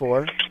happened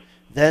before.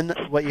 Then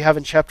what you have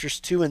in chapters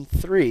 2 and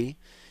 3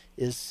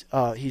 is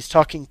he's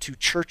talking to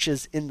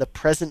churches in the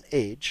present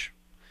age,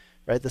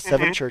 right? The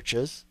 7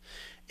 churches.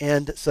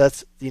 And so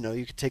that's,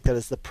 you could take that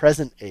as the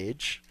present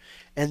age.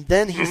 And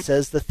then he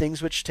says the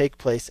things which take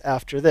place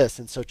after this.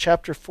 And so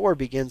chapter 4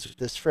 begins with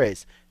this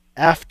phrase,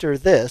 after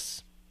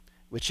this,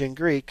 which in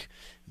Greek,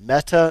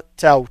 meta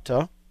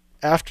tauta,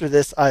 after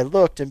this I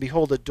looked, and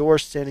behold, a door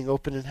standing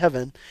open in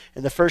heaven,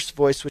 and the first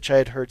voice which I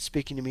had heard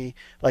speaking to me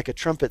like a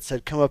trumpet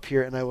said, come up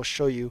here, and I will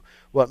show you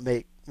what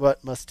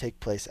must take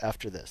place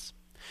after this.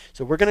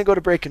 So we're going to go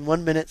to break in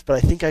 1 minute, but I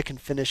think I can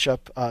finish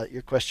up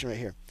your question right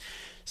here.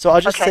 So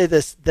I'll just say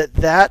this,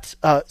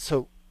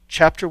 so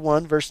chapter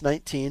 1, verse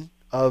 19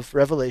 of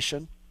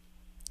Revelation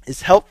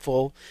is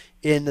helpful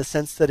in the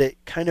sense that it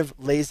kind of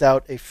lays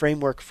out a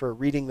framework for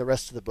reading the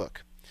rest of the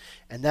book.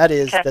 And that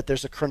is that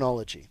there's a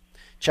chronology.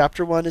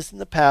 Chapter 1 is in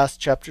the past.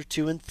 Chapter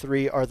 2 and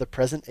 3 are the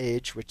present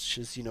age, which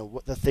is,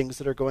 what the things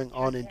that are going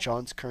on in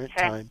John's current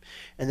time.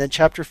 And then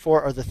chapter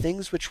 4 are the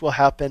things which will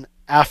happen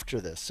after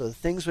this. So the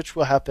things which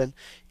will happen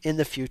in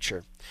the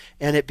future.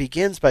 And it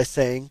begins by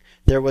saying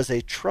there was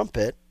a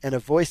trumpet and a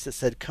voice that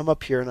said, come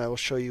up here and I will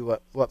show you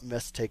what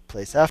must take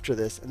place after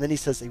this. And then he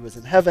says he was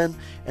in heaven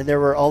and there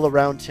were all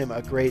around him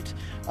a great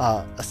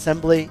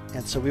assembly.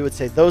 And so we would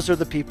say those are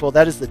the people.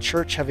 That is the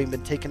church having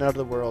been taken out of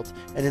the world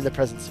and in the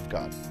presence of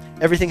God.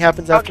 Everything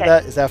happens after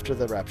that is after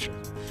the rapture.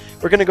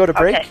 We're going to go to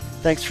break.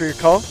 Thanks for your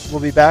call. We'll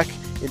be back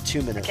in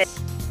 2 minutes.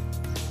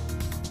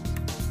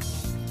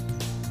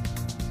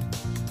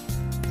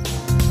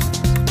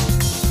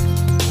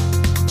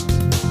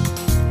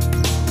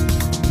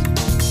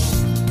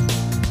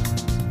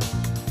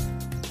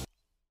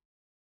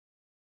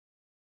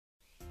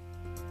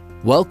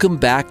 Welcome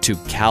back to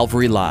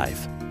Calvary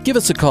Live. Give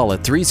us a call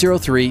at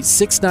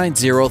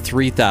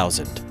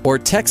 303-690-3000 or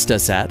text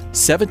us at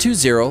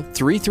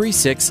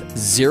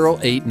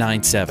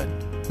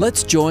 720-336-0897.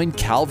 Let's join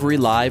Calvary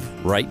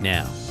Live right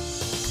now.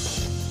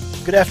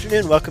 Good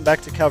afternoon. Welcome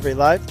back to Calvary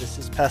Live. This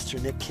is Pastor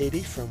Nick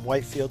Cady from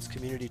Whitefields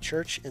Community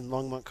Church in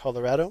Longmont,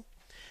 Colorado.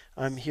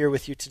 I'm here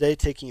with you today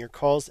taking your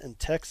calls and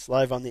texts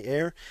live on the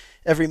air.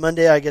 Every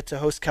Monday I get to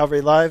host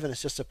Calvary Live, and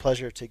it's just a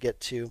pleasure to get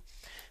to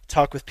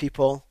talk with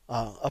people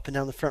up and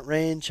down the Front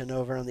Range and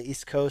over on the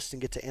East Coast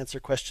and get to answer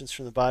questions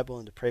from the Bible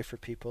and to pray for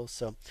people.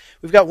 So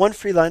we've got one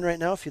free line right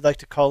now. If you'd like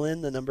to call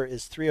in, the number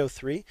is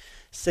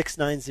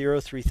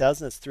 303-690-3000.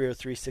 That's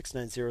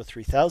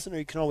 303-690-3000. Or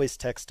you can always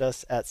text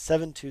us at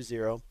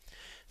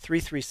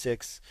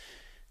 720-336-0897.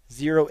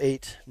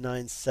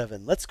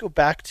 0897. Let's go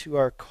back to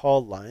our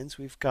call lines.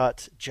 We've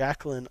got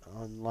Jacqueline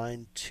on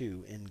line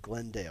 2 in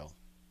Glendale.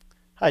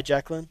 Hi,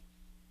 Jacqueline.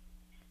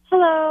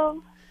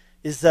 Hello.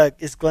 Is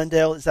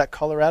Glendale, is that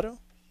Colorado?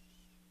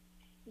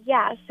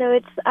 Yeah, so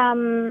it's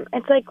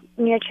like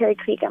near Cherry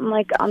Creek. I'm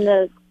like on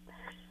the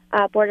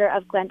border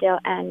of Glendale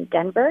and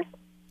Denver.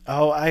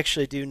 Oh, I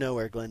actually do know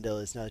where Glendale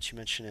is now that you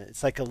mention it.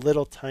 It's like a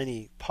little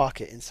tiny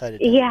pocket inside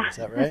of Denver. Yeah. Is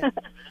that right?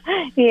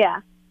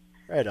 Yeah.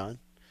 Right on.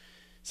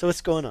 So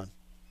what's going on?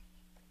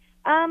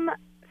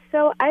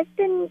 So I've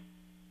been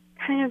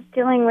kind of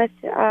dealing with,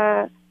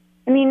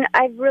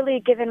 I've really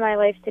given my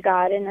life to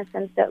God in the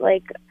sense that,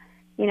 like,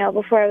 you know,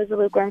 before I was a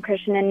lukewarm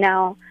Christian, and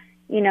now,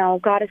 you know,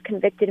 God has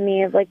convicted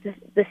me of, like,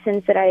 the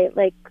sins that I,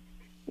 like,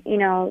 you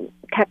know,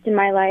 kept in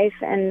my life,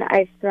 and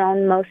I've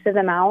thrown most of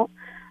them out.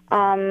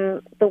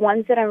 The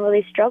ones that I'm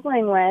really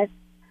struggling with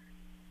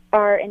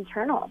are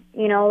internal,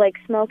 you know, like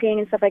smoking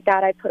and stuff like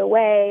that I put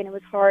away, and it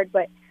was hard,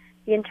 but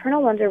the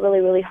internal ones are really,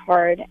 really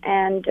hard.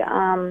 And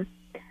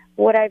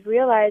what I've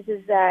realized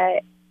is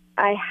that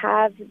I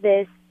have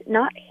this,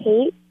 not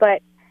hate,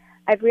 but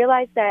I've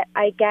realized that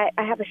I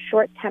have a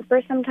short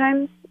temper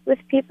sometimes with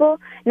people,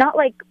 not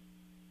like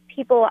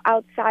people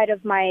outside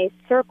of my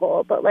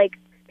circle, but like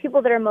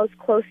people that are most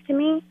close to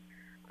me.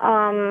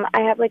 I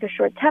have like a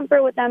short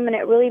temper with them, and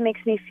it really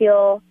makes me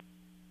feel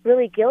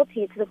really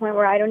guilty to the point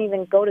where I don't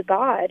even go to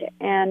God.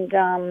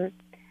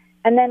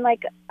 And then,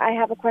 like, I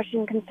have a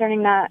question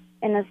concerning that,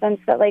 in the sense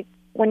that, like,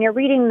 when you're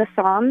reading the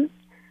Psalms,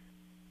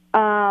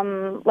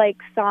 like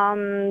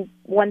Psalm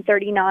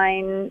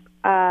 139,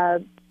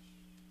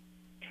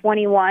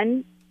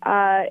 21,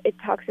 it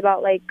talks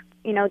about, like,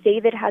 you know,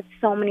 David has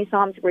so many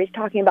Psalms where he's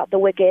talking about the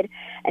wicked,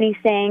 and he's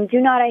saying, "Do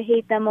not I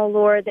hate them, O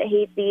Lord, that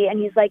hate thee." And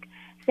he's, like,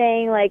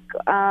 saying, like,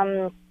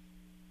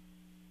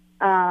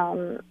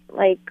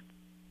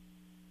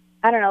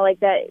 I don't know, like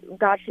that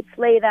God should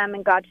slay them,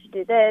 and God should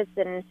do this,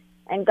 and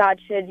God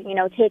should, you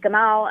know, take them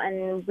out,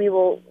 and we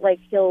will, like,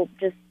 he'll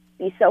just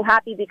be so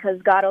happy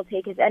because God will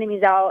take his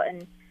enemies out,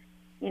 and,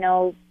 you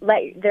know,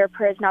 let their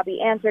prayers not be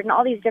answered, and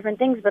all these different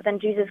things. But then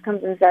Jesus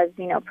comes and says,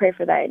 you know, pray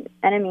for thy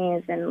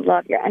enemies and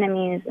love your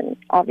enemies and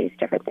all these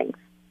different things.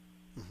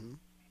 Mm-hmm.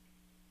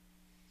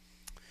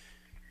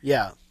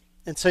 Yeah.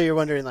 And so you're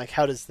wondering, like,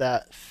 how does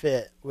that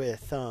fit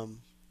with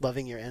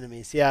loving your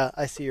enemies? Yeah,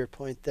 I see your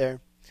point there.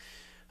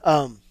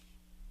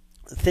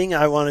 The thing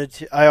I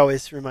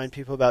always remind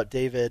people about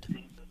David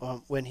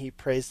when he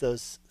prays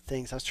those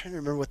things. I was trying to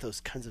remember what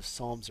those kinds of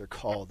psalms are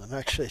called. I'm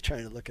actually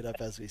trying to look it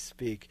up as we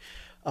speak.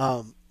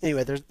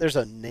 Anyway, there's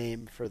a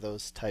name for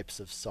those types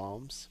of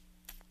psalms.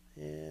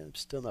 And I'm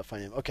still not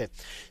finding them. Okay.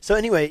 So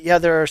anyway, yeah,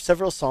 there are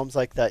several psalms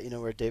like that, you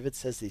know, where David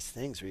says these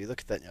things where you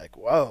look at that and you're like,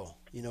 whoa,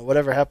 you know,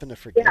 whatever happened to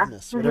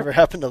forgiveness? Yeah. Whatever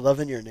happened to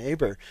loving your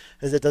neighbor?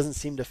 As it doesn't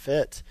seem to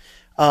fit.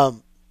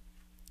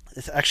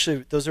 It's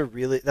actually, those are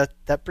really,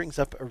 that brings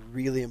up a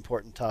really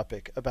important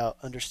topic about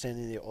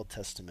understanding the Old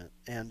Testament.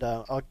 And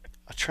I'll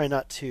try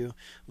not to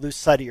lose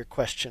sight of your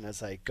question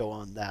as I go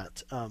on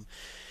that.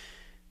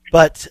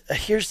 But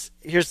here's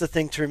the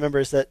thing to remember,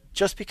 is that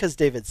just because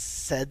David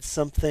said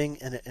something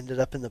and it ended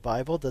up in the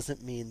Bible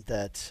doesn't mean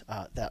that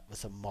that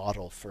was a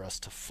model for us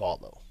to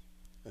follow.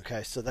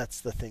 Okay, so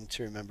that's the thing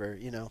to remember,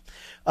 you know.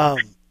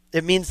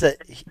 It means that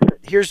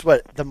here's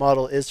what the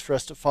model is for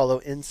us to follow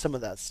in some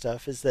of that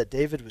stuff, is that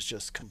David was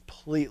just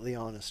completely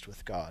honest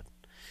with God.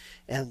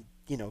 And,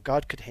 you know,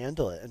 God could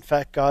handle it. In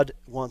fact, God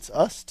wants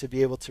us to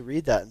be able to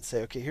read that and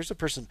say, okay, here's a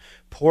person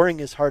pouring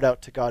his heart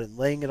out to God and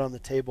laying it on the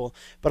table.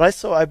 But I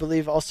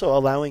believe also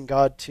allowing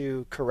God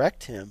to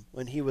correct him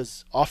when he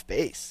was off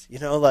base. You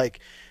know,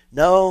 like,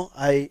 no,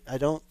 I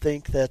don't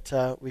think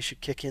that we should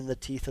kick in the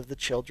teeth of the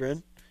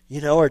children, you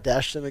know, or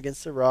dash them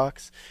against the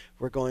rocks.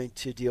 We're going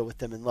to deal with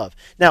them in love.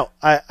 Now,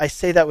 I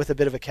say that with a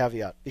bit of a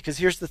caveat, because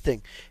here's the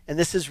thing, and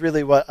this is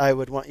really what I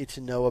would want you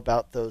to know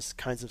about those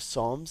kinds of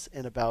psalms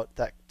and about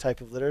that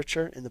type of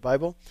literature in the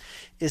Bible,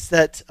 is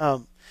that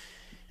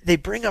they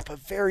bring up a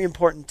very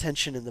important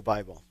tension in the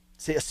Bible.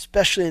 See,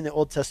 especially in the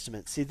Old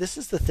Testament. See, this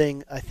is the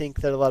thing I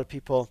think that a lot of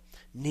people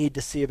need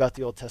to see about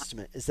the Old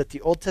Testament, is that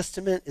the Old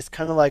Testament is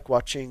kind of like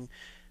watching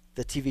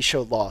the TV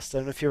show Lost. I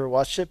don't know if you ever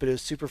watched it, but it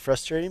was super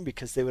frustrating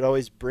because they would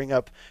always bring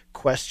up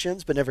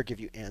questions but never give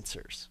you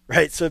answers,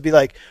 right? So it'd be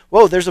like,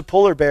 whoa, there's a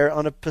polar bear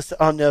on an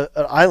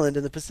island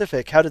in the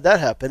Pacific. How did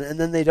that happen? And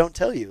then they don't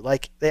tell you.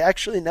 Like, they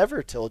actually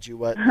never told you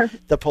what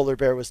the polar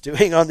bear was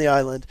doing on the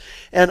island.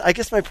 And I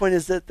guess my point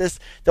is that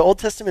the Old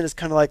Testament is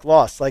kind of like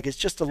Lost. Like, it's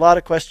just a lot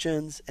of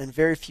questions and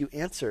very few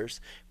answers,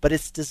 but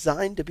it's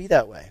designed to be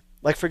that way.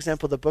 Like, for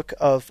example, the book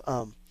of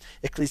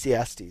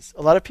Ecclesiastes.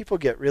 A lot of people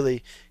get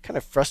really kind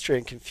of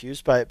frustrated and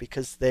confused by it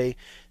because the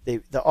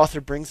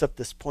author brings up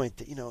this point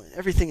that, you know,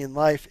 everything in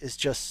life is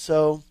just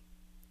so,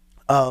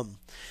 you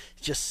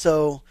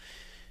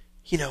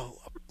know,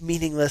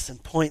 meaningless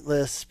and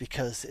pointless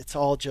because it's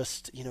all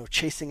just,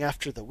 chasing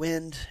after the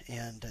wind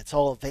and it's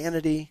all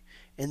vanity.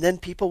 And then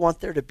people want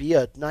there to be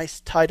a nice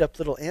tied up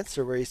little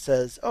answer where he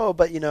says, oh,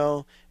 but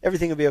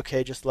everything will be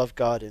okay. Just love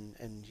God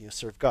and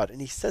serve God. And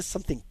he says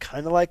something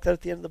kind of like that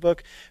at the end of the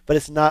book, but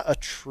it's not a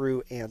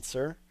true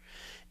answer.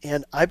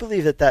 And I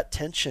believe that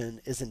tension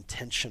is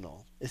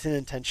intentional. It's an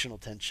intentional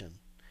tension.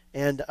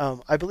 And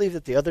I believe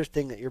that the other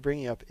thing that you're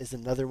bringing up is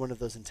another one of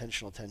those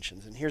intentional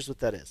tensions. And here's what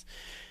that is.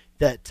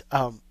 That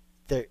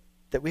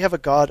we have a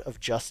God of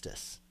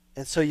justice.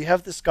 And so you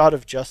have this God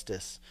of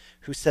justice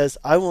who says,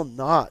 I will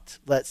not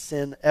let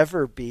sin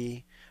ever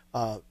be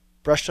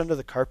brushed under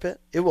the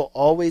carpet. It will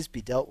always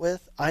be dealt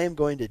with. I am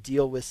going to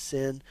deal with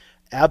sin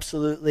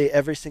absolutely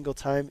every single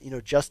time.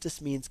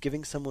 Justice means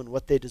giving someone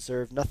what they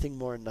deserve, nothing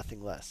more and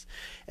nothing less.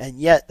 And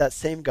yet that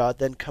same God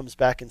then comes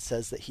back and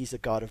says that he's a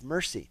God of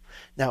mercy.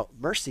 Now,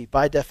 mercy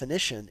by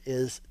definition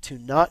is to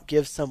not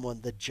give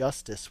someone the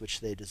justice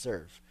which they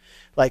deserve.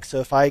 Like, so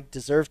if I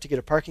deserve to get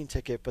a parking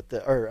ticket,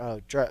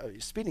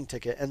 speeding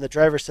ticket, and the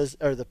driver says,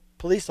 or the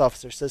police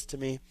officer says to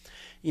me,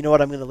 you know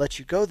what, I'm going to let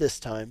you go this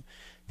time.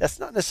 That's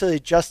not necessarily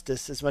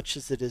justice as much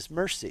as it is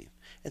mercy.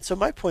 And so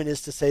my point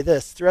is to say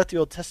this: throughout the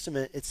Old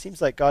Testament, it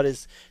seems like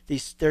there's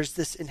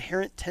this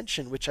inherent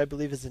tension, which I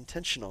believe is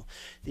intentional.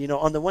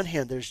 On the one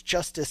hand, there's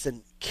justice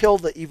and kill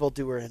the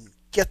evildoer and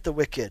get the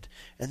wicked.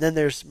 And then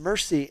there's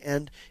mercy.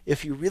 And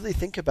if you really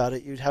think about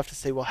it, you'd have to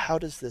say, well, how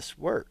does this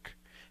work?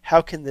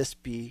 How can this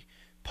be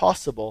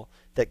possible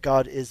that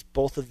God is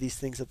both of these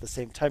things at the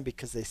same time?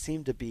 Because they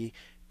seem to be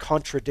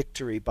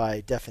contradictory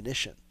by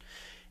definition.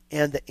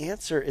 And the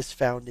answer is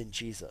found in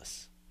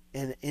Jesus.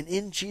 And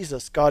in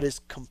Jesus, God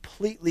is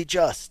completely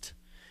just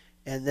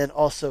and then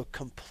also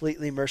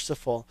completely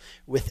merciful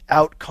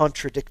without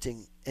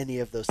contradicting any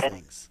of those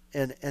things.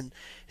 And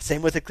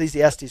same with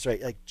Ecclesiastes,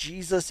 right? Like,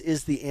 Jesus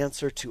is the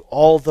answer to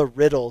all the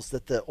riddles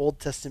that the Old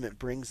Testament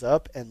brings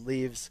up and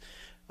leaves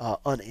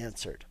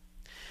unanswered.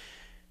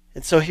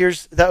 And so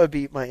that would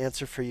be my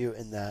answer for you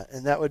in that.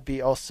 And that would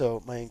be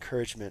also my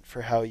encouragement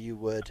for how you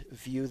would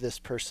view this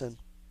person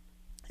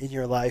in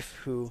your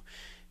life who,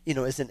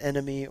 is an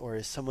enemy or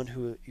is someone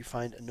who you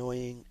find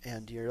annoying,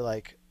 and you're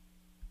like,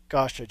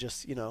 gosh, I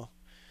just,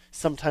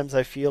 sometimes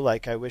I feel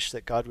like I wish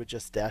that God would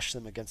just dash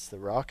them against the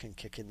rock and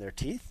kick in their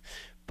teeth.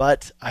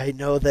 But I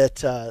know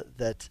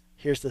that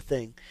here's the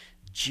thing.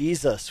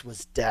 Jesus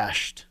was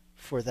dashed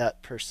for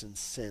that person's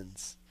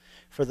sins,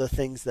 for the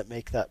things that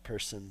make that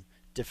person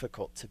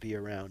difficult to be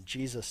around.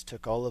 Jesus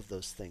took all of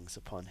those things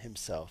upon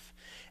himself.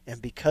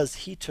 And because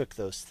he took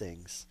those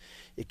things,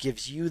 it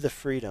gives you the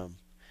freedom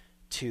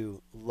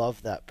to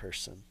love that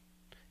person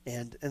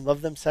and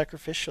love them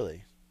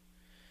sacrificially.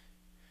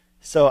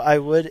 So I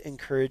would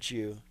encourage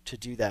you to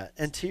do that.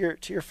 And to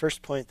your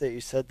first point that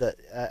you said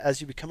that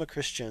as you become a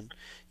Christian,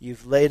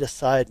 you've laid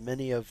aside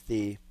many of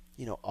the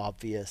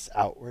obvious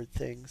outward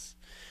things.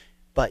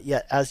 But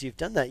yet as you've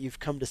done that, you've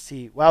come to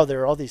see, wow,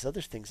 there are all these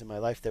other things in my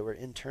life that were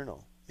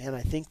internal. Man,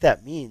 I think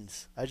that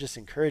means, I just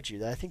encourage you,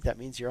 that I think that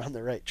means you're on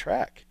the right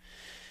track.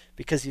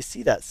 Because you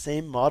see that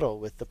same model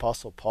with the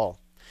Apostle Paul,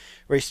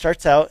 where he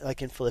starts out,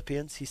 like in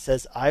Philippians, he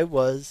says, I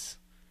was,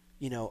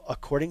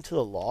 according to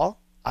the law,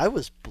 I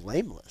was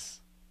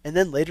blameless. And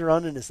then later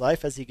on in his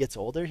life, as he gets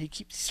older, he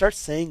starts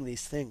saying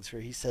these things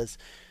where he says,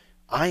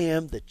 I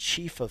am the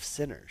chief of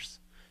sinners.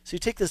 So you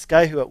take this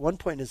guy who at one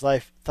point in his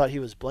life thought he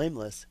was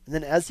blameless, and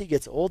then as he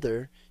gets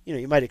older,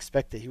 you might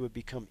expect that he would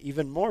become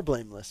even more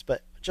blameless,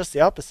 but just the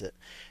opposite.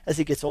 As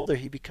he gets older,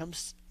 he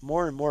becomes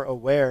more and more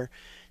aware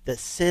that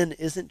sin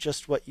isn't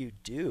just what you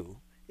do.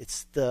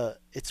 It's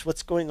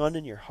what's going on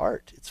in your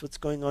heart. It's what's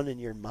going on in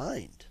your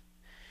mind.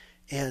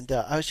 And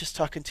I was just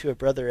talking to a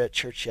brother at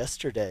church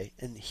yesterday,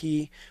 and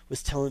he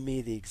was telling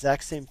me the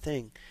exact same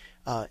thing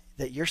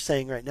that you're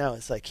saying right now.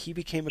 It's like he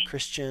became a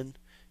Christian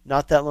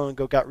not that long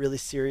ago, got really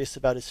serious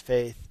about his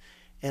faith.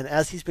 And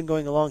as he's been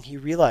going along, he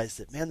realized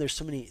that, man, there's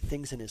so many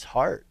things in his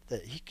heart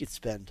that he could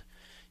spend.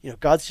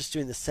 God's just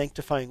doing the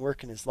sanctifying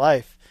work in his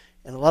life.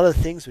 And a lot of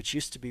the things which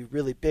used to be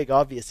really big,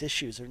 obvious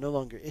issues are no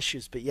longer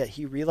issues, but yet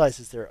he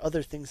realizes there are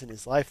other things in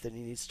his life that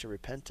he needs to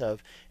repent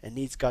of and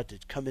needs God to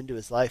come into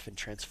his life and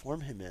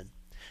transform him in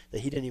that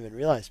he didn't even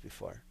realize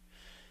before.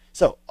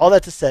 So all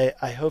that to say,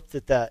 I hope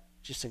that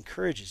just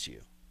encourages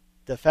you.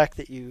 The fact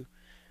that you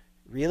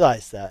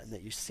realize that and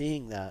that you're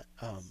seeing that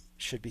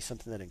should be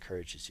something that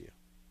encourages you.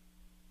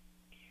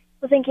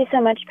 Well, thank you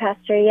so much,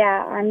 Pastor.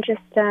 Yeah, I'm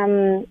just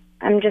trying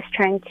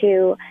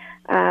to,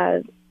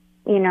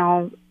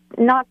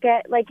 not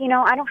get,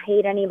 I don't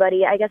hate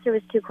anybody. I guess there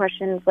was two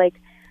questions,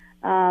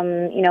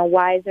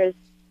 why is there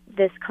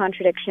this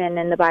contradiction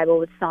in the Bible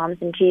with Psalms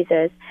and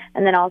Jesus?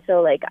 And then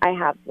also, I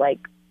have,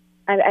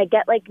 I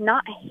get,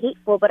 not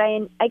hateful, but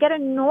I get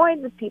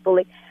annoyed with people.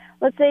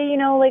 Let's say,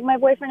 my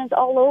boyfriend is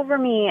all over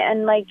me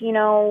and,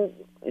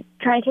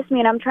 trying to kiss me,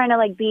 and I'm trying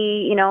to,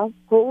 be,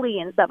 holy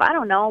and stuff. I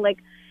don't know,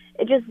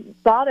 it just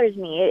bothers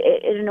me.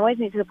 It annoys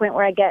me to the point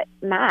where I get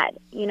mad,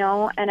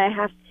 and I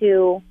have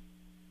to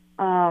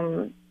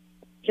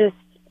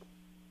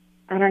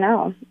I don't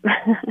know.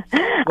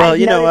 Well,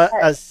 you know what?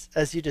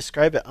 As you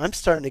describe it, I'm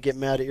starting to get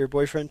mad at your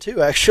boyfriend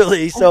too,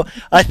 actually. So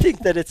I think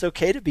that it's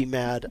okay to be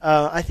mad.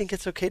 I think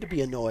it's okay to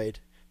be annoyed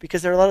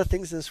because there are a lot of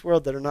things in this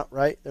world that are not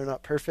right. They're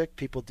not perfect.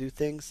 People do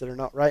things that are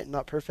not right and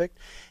not perfect.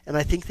 And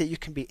I think that you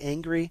can be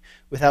angry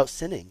without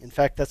sinning. In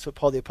fact, that's what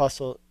Paul the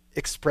Apostle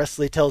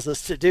expressly tells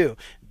us to do.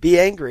 Be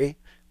angry,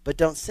 but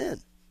don't sin.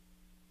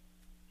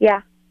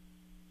 Yeah.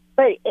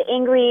 But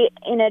angry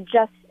in a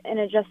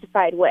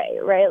justified way,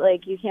 right?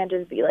 Like you can't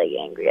just be like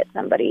angry at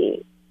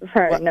somebody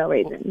for no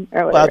reason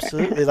or whatever. Well,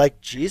 absolutely.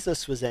 Like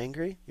Jesus was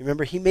angry. You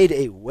remember he made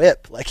a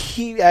whip. Like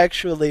he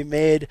actually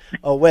made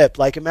a whip.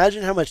 Like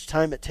imagine how much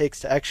time it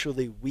takes to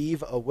actually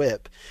weave a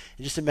whip.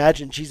 And just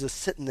imagine Jesus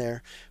sitting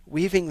there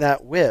weaving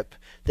that whip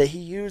that he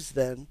used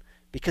then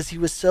because he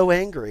was so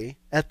angry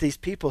at these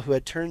people who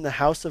had turned the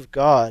house of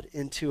God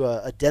into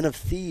a den of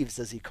thieves,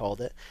 as he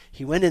called it.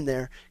 He went in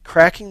there,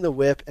 cracking the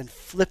whip and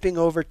flipping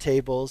over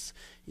tables,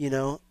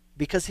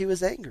 because he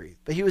was angry.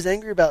 But he was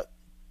angry about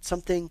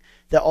something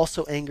that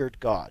also angered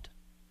God.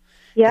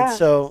 Yeah. And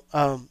so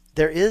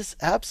there is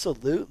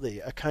absolutely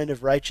a kind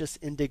of righteous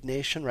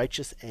indignation,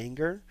 righteous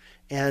anger,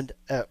 and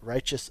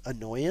righteous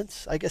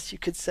annoyance, I guess you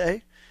could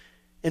say.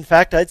 In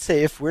fact, I'd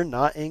say if we're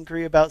not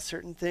angry about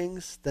certain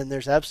things, then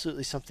there's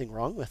absolutely something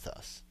wrong with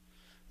us.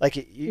 Like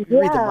you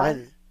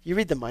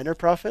read the minor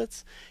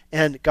prophets,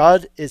 and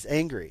God is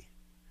angry.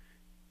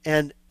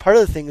 And part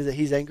of the thing that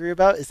he's angry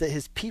about is that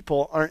his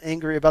people aren't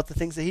angry about the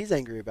things that he's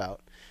angry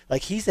about.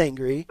 Like he's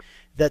angry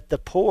that the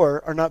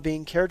poor are not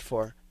being cared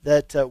for,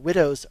 that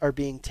widows are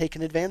being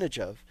taken advantage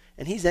of.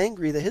 And he's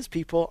angry that his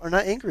people are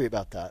not angry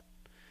about that.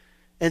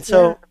 And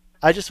so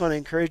I just want to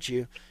encourage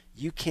you,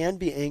 you can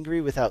be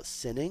angry without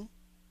sinning.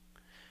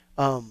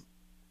 And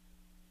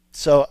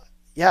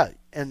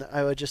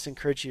I would just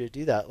encourage you to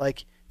do that.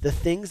 Like the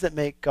things that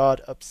make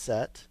God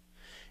upset.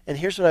 And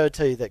here's what I would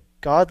tell you, that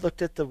God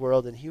looked at the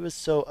world and he was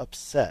so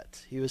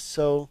upset. He was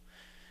so,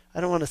 I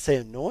don't want to say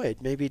annoyed,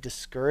 maybe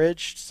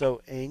discouraged,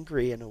 so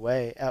angry in a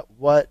way at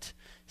what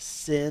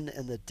sin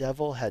and the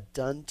devil had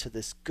done to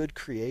this good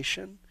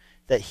creation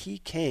that he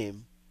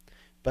came.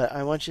 But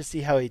I want you to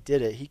see how he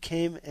did it. He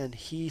came and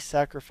he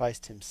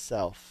sacrificed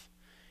himself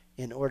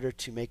in order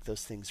to make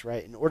those things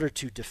right, in order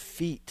to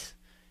defeat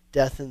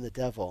death and the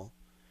devil.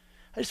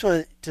 I just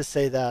wanted to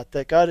say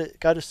that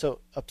God is so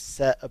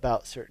upset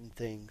about certain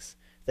things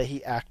that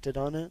he acted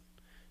on it,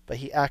 but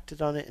he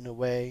acted on it in a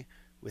way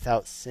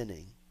without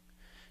sinning.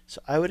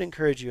 So I would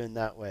encourage you in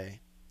that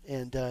way.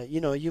 And,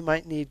 you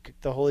might need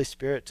the Holy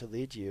Spirit to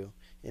lead you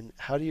in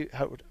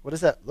what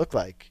does that look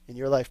like in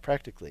your life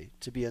practically,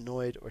 to be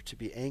annoyed or to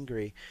be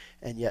angry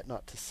and yet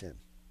not to sin.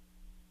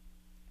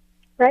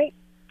 Right.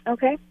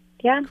 Okay.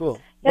 Yeah. Cool.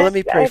 Well, let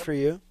me pray for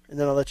you, and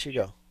then I'll let you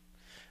go.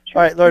 Sure.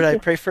 All right, Lord, I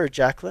pray for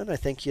Jacqueline. I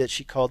thank you that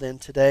she called in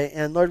today.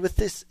 And, Lord, with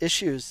these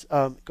issues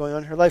going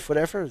on in her life,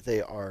 whatever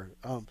they are,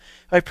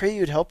 I pray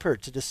you'd help her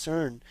to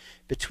discern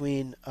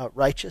between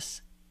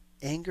righteous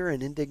anger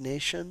and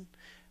indignation,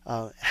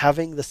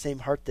 having the same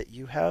heart that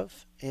you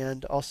have,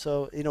 and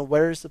also,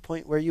 where is the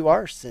point where you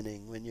are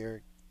sinning when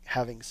you're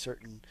having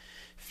certain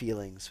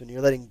feelings, when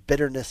you're letting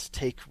bitterness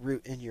take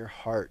root in your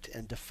heart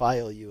and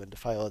defile you and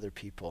defile other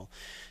people.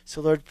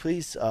 So Lord,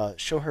 please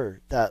show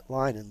her that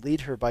line and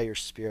lead her by your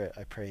Spirit,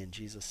 I pray in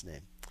Jesus'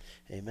 name.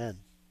 Amen.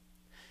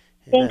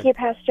 Thank you,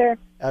 Pastor.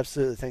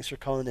 Absolutely. Thanks for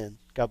calling in.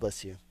 God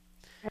bless you.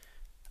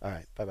 All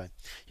right. Bye-bye.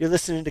 You're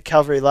listening to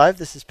Calvary Live.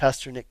 This is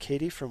Pastor Nick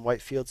Cady from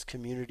Whitefields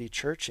Community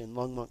Church in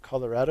Longmont,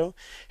 Colorado.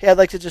 Hey, I'd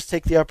like to just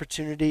take the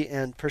opportunity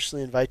and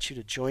personally invite you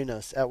to join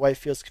us at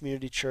Whitefields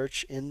Community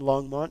Church in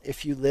Longmont.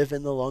 If you live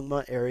in the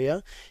Longmont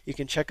area, you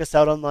can check us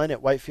out online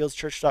at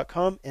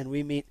whitefieldschurch.com, and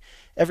we meet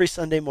every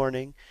Sunday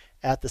morning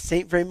at the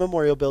St. Vrain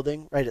Memorial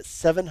Building right at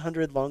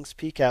 700 Longs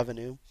Peak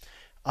Avenue.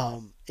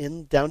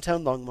 In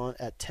downtown Longmont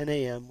at 10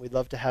 a.m. We'd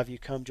love to have you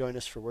come join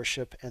us for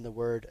worship and the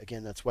word.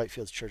 Again, that's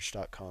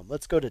whitefieldschurch.com.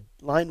 Let's go to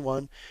line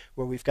 1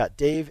 where we've got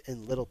Dave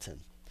in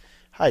Littleton.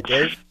 Hi,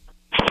 Dave.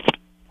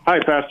 Hi,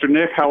 Pastor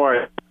Nick. How are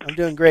you? I'm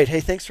doing great.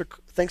 Hey, thanks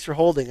for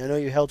holding. I know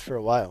you held for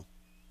a while.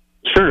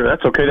 Sure,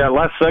 that's okay. That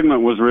last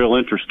segment was real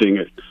interesting.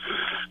 It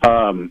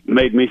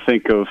made me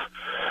think of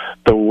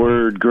the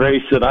word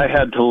grace that I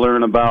had to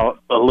learn about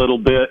a little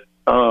bit.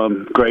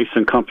 Grace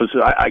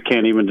encompasses, I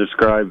can't even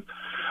describe.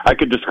 I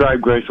could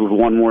describe grace with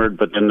one word,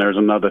 but then there's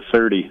another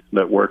 30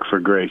 that work for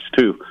grace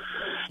too.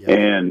 Yep.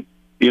 And,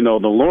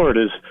 the Lord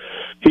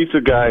he's a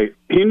guy,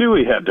 he knew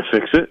he had to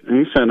fix it,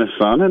 and he sent his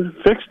son and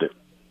fixed it.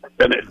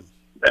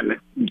 And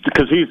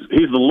because he's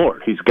the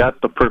Lord, he's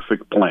got the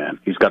perfect plan.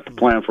 He's got the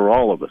plan for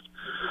all of us.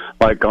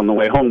 Like on the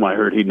way home, I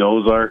heard he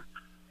knows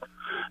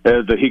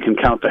that he can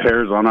count the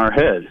hairs on our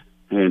head.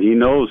 And he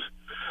knows,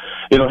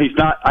 he's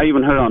not, I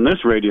even heard on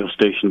this radio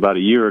station about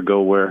a year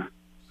ago where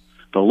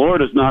the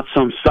Lord is not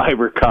some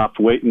cyber cop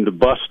waiting to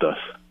bust us,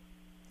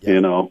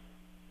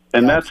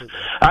 And that's,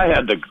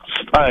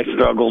 I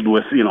struggled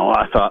with,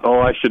 I thought,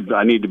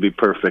 I need to be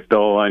perfect.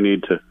 I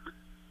need to,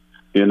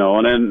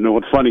 and then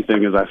what's funny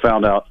thing is I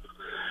found out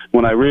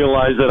when I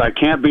realized that I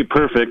can't be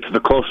perfect, the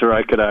closer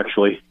I could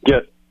actually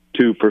get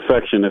to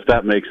perfection, if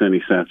that makes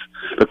any sense.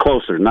 The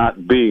closer,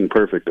 not being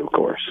perfect, of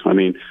course. I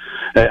mean,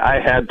 I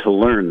had to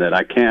learn that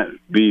I can't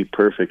be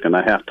perfect, and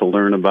I have to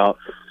learn about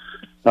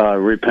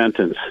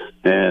repentance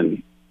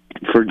and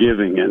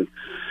forgiving. And,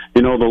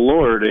 you know, the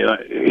Lord,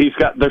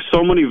 there's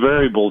so many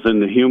variables in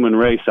the human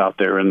race out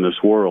there in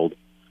this world.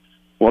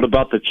 What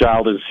about the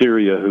child in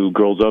Syria who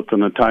grows up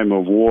in a time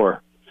of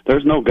war?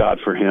 There's no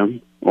God for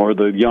him, or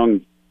the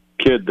young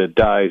kid that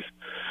dies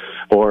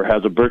or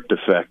has a birth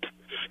defect.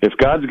 If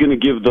God's going to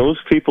give those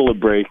people a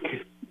break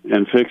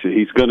and fix it,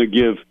 he's got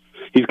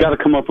to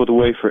come up with a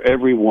way for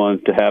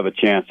everyone to have a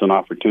chance and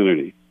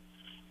opportunity.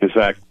 In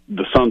fact,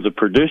 the sons of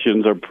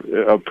perdition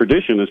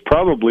is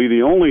probably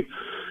the only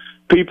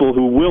people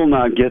who will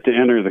not get to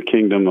enter the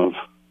kingdom of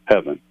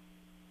heaven.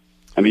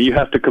 I mean, you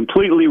have to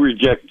completely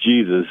reject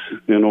Jesus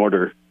in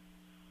order.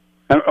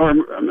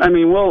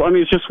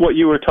 It's just what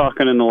you were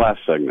talking in the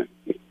last segment.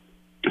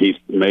 He's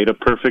made a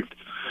perfect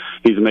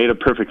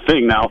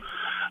thing. Now,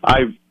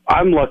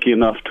 I'm lucky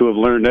enough to have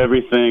learned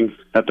everything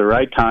at the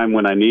right time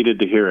when I needed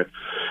to hear it.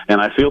 And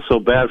I feel so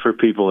bad for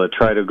people that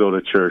try to go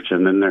to church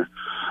and then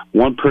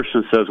one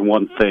person says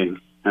one thing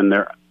and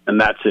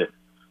that's it.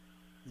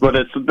 But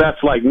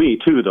that's like me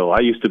too, though. I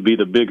used to be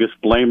the biggest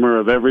blamer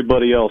of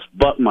everybody else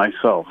but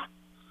myself.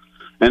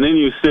 And then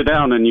you sit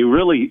down and you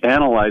really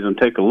analyze and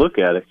take a look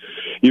at it.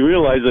 You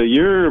realize that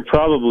you're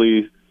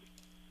probably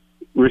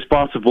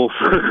responsible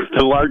for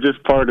the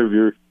largest part of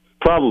your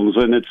problems,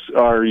 and it's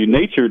our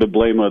nature to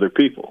blame other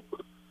people,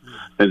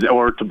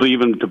 or to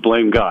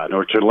blame God,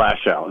 or to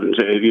lash out. And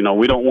you know,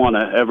 we don't want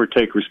to ever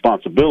take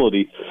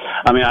responsibility.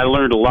 I mean, I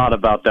learned a lot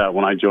about that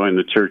when I joined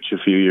the church a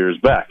few years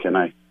back, and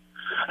I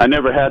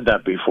never had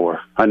that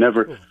before. I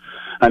never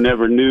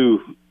knew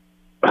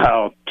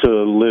how to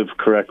live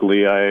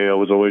correctly. I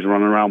was always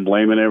running around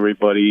blaming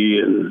everybody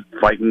and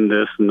fighting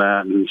this and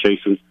that and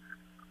chasing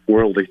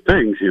worldly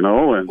things, you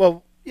know. And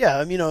well, yeah,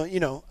 I mean,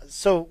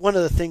 so one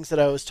of the things that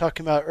I was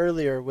talking about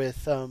earlier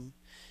with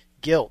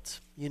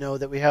guilt, you know,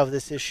 that we have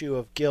this issue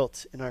of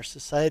guilt in our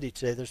society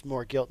today. There's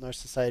more guilt in our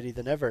society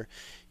than ever.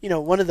 You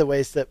know, one of the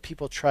ways that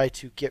people try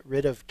to get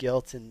rid of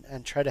guilt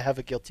and try to have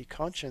a guilty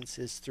conscience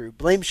is through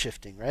blame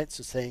shifting, right?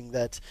 So saying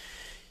that,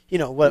 you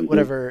know,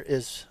 whatever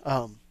is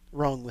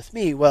wrong with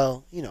me,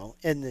 well, you know,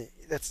 and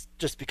that's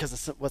just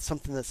because of what's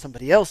something that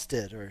somebody else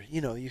did, or,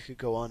 you know, you could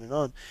go on and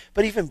on.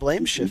 But even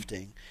blame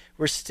shifting,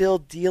 we're still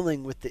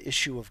dealing with the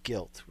issue of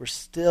guilt. We're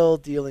still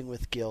dealing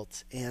with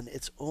guilt, and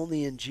it's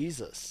only in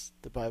Jesus,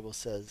 the Bible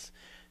says,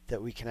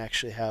 that we can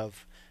actually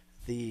have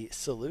the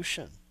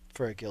solution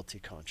for a guilty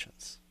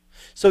conscience.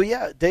 So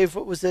yeah, Dave,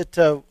 what was it?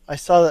 I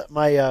saw that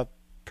my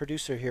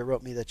producer here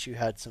wrote me that you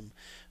had some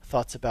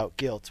thoughts about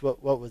guilt.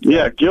 What was that?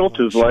 Yeah, guilt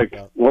is like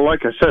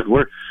I said,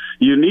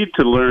 you need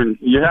to learn,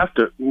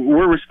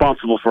 we're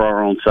responsible for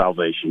our own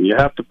salvation. You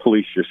have to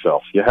police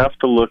yourself. You have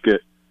to look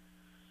at,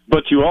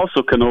 but you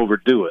also can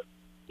overdo it.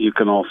 You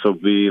can also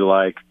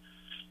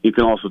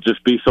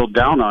just be so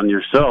down on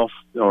yourself,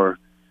 or,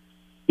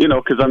 you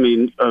know, because I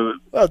mean,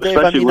 well, Dave,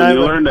 especially when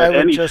you learn that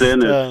any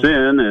sin is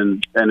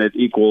sin, and it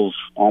equals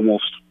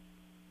almost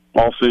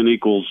all sin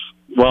equals.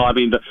 Well, I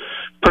mean,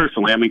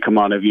 personally, I mean, come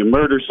on, if you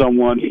murder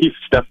someone, you've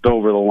stepped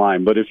over the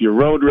line. But if you're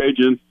road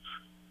raging,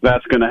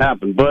 that's going to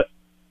happen. But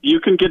you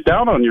can get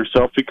down on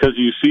yourself because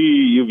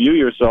you view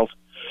yourself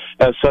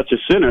as such a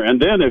sinner.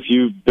 And then if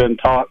you've been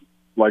taught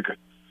like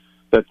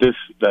that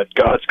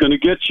God's going to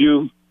get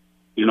you,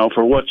 you know,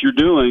 for what you're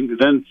doing,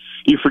 then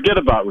you forget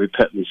about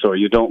repentance, or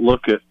you don't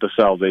look at the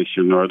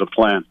salvation or the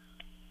plan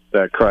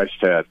that Christ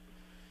had,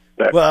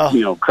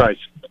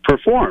 Christ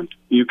performed.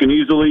 You can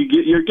easily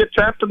get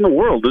trapped in the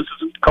world. This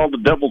is called the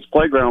devil's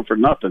playground for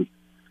nothing.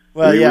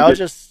 Well, yeah, I'll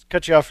just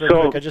cut you off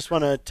real quick. I just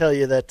want to tell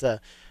you that,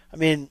 I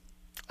mean,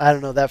 I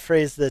don't know, that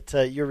phrase that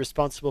you're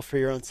responsible for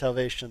your own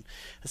salvation,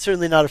 it's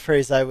certainly not a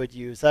phrase I would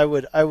use. I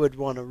would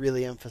want to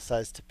really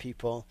emphasize to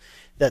people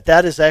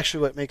that is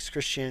actually what makes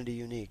Christianity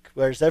unique.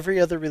 Whereas every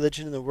other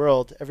religion in the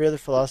world, every other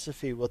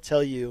philosophy will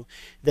tell you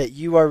that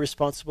you are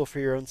responsible for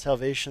your own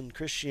salvation.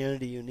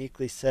 Christianity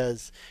uniquely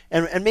says,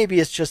 and maybe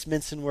it's just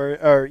mincing word,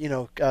 or, you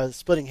know,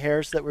 splitting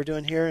hairs that we're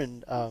doing here,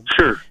 and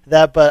sure,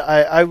 but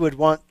I would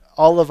want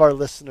all of our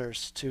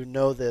listeners to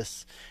know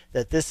this,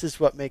 that this is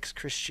what makes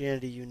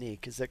Christianity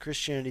unique, is that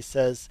Christianity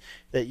says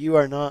that you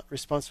are not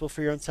responsible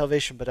for your own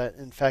salvation, but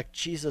in fact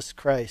Jesus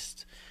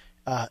Christ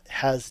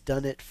has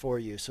done it for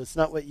you. So it's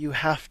not what you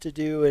have to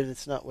do, and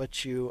it's not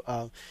what you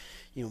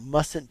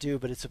mustn't do,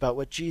 but it's about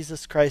what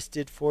Jesus Christ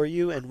did for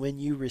you. And when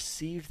you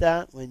receive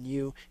that, when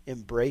you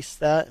embrace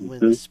that, and when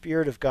the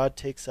Spirit of God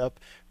takes up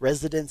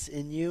residence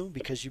in you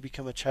because you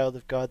become a child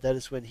of God, that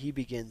is when He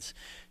begins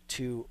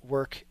to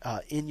work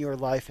in your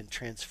life and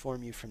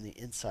transform you from the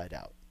inside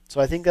out. So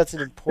I think that's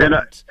an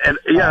important. And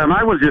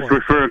I was just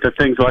referring to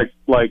things like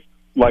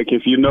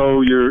if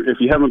if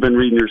you haven't been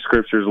reading your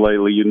scriptures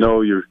lately,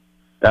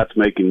 that's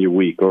making you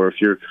weak, or if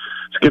you're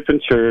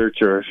skipping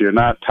church, or if you're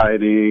not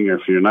tithing, or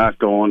if you're not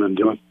going and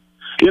doing,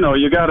 you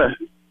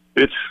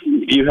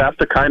have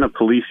to kind of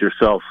police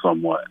yourself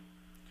somewhat.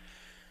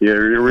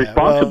 You're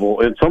responsible.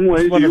 Well, in some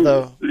ways, one of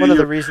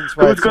the reasons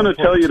why who's going to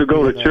tell you to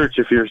go to church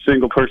if you're a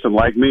single person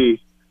like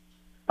me?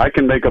 I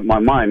can make up my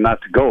mind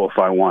not to go if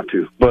I want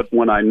to. But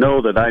when I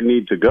know that I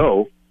need to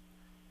go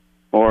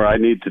or I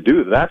need to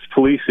do, that's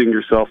policing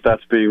yourself.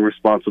 That's being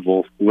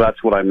responsible.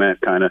 That's what I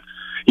meant, kind of.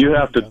 You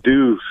have to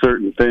do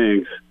certain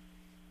things.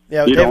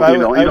 Yeah, you Dave,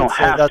 don't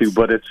have to,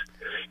 but it's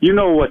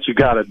what you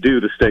got to do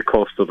to stay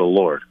close to the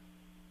Lord.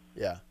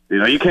 Yeah.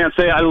 You can't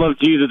say I love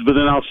Jesus, but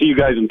then I'll see you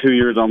guys in 2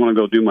 years. I'm going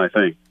to go do my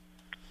thing.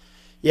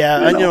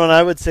 Yeah, and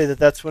I would say that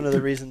that's one of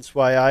the reasons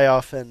why I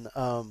often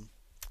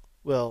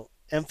will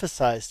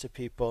emphasize to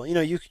people.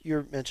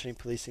 You're mentioning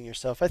policing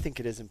yourself. I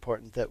think it is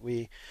important that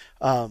we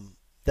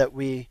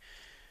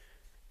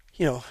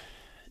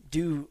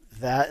do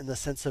that in the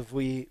sense of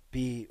we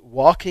be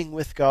walking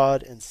with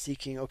God and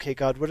seeking. Okay,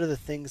 God, what are the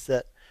things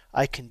that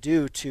I can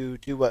do to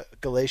do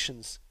what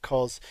Galatians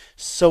calls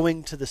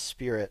sowing to the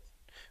Spirit,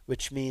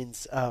 which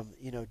means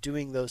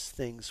doing those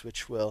things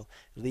which will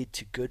lead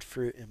to good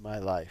fruit in my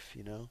life.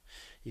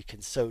 You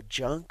can sow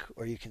junk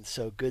or you can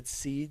sow good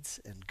seeds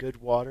and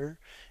good water.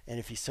 And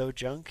if you sow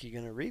junk, you're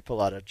going to reap a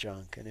lot of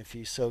junk. And if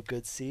you sow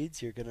good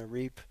seeds, you're going to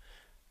reap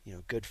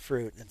good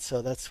fruit. And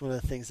so that's one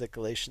of the things that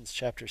Galatians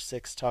chapter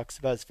 6 talks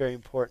about. It's very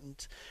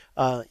important,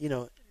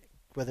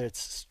 whether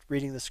it's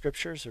reading the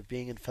scriptures or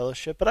being in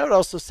fellowship. But I would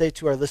also say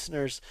to our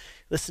listeners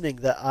listening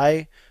that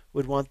I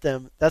would want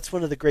them, that's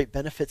one of the great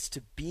benefits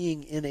to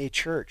being in a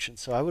church. And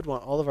so I would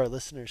want all of our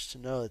listeners to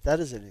know that that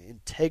is an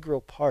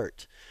integral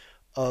part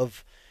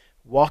of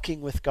walking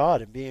with God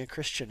and being a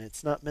Christian.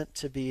 It's not meant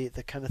to be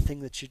the kind of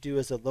thing that you do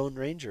as a lone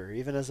ranger or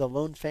even as a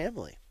lone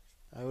family.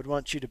 I would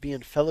want you to be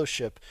in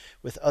fellowship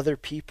with other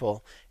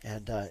people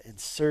and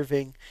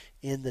serving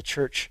in the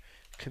church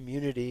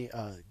community,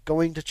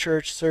 going to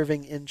church,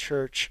 serving in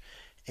church.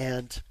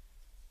 And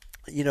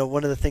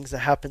one of the things that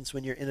happens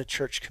when you're in a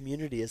church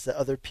community is that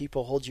other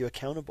people hold you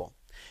accountable.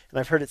 And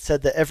I've heard it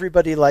said that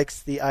everybody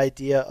likes the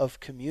idea of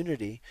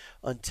community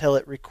until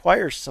it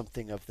requires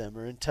something of them,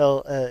 or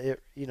until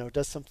it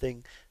does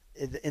something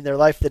in their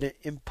life that it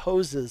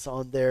imposes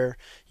on their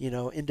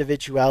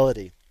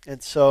individuality.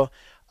 And so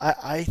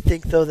I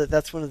think, though, that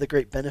that's one of the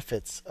great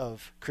benefits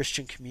of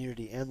Christian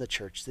community and the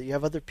church, that you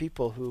have other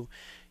people who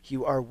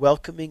you are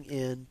welcoming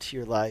into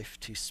your life,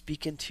 to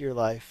speak into your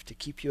life, to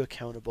keep you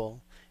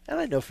accountable. And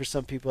I know for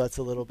some people that's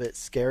a little bit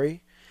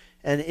scary.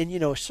 And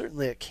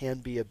certainly it can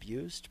be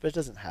abused, but it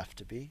doesn't have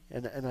to be.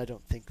 And I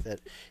don't think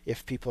that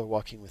if people are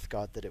walking with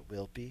God that it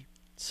will be.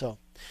 So,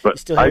 but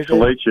still here,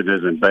 isolation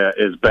is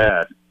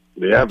bad.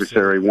 The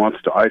adversary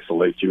wants to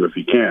isolate you if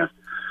he can.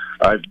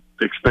 I've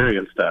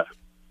experienced that.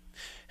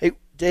 Hey,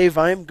 Dave,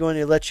 I'm going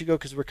to let you go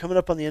because we're coming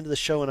up on the end of the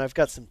show, and I've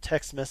got some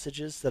text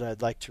messages that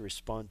I'd like to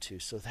respond to.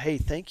 So, hey,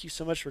 thank you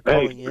so much for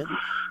calling in,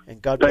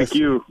 and God bless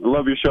you. Thank you. I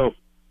love your show.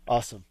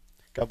 Awesome.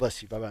 God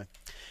bless you. Bye-bye.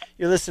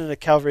 You're listening to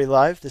Calvary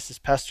Live. This is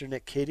Pastor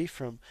Nick Cady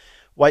from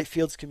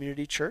Whitefields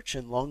Community Church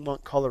in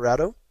Longmont,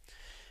 Colorado.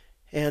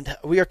 And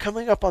we are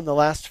coming up on the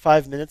last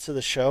 5 minutes of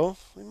the show.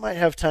 We might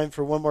have time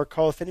for one more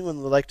call. If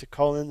anyone would like to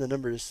call in, the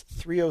number is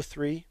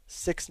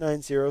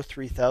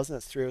 303-690-3000.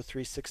 That's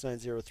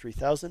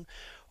 303-690-3000.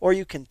 Or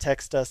you can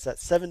text us at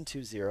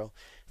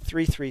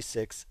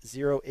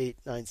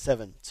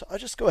 720-336-0897. So I'll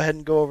just go ahead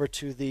and go over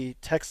to the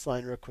text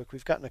line real quick.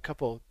 We've gotten a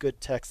couple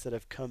good texts that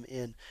have come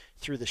in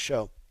through the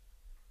show.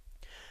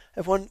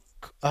 I have one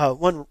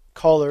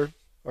caller,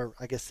 or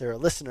I guess they're a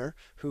listener,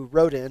 who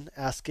wrote in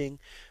asking,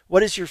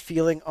 what is your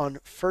feeling on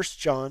 1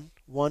 John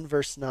 1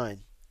 verse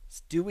 9?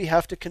 Do we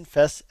have to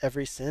confess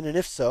every sin? And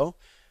if so,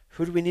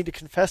 who do we need to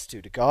confess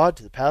to? To God,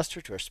 to the pastor,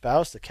 to our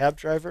spouse, the cab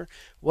driver?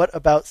 What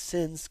about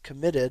sins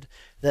committed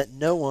that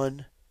no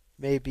one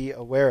may be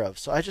aware of?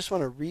 So I just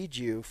want to read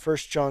you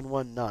 1 John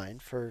 1:9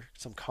 for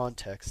some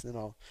context, and then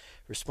I'll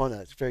respond to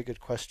that. It's a very good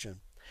question.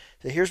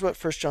 So here's what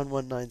 1 John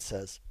 1:9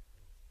 says.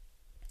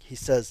 He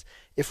says,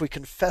 if we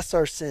confess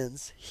our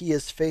sins, he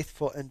is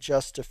faithful and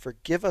just to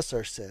forgive us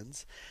our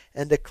sins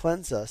and to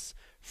cleanse us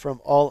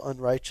from all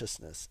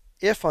unrighteousness.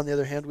 If, on the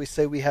other hand, we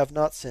say we have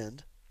not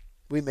sinned,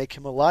 we make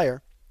him a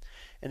liar,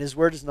 and his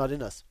word is not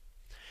in us.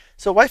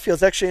 So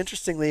Whitefields, actually,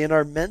 interestingly, in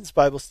our men's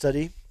Bible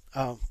study,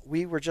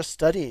 we were just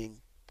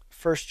studying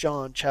 1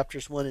 John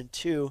chapters 1 and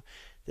 2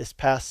 this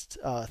past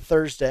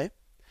Thursday.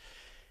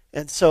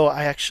 And so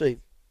I actually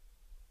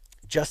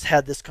just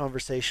had this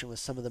conversation with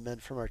some of the men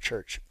from our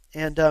church.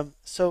 And the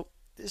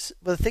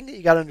thing that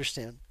you got to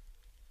understand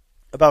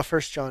about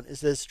 1 John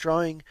is that it's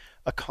drawing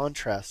a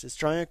contrast. It's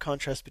drawing a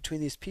contrast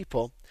between these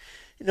people.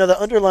 The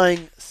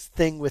underlying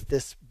thing with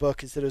this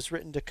book is that it was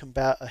written to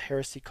combat a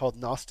heresy called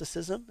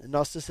Gnosticism. And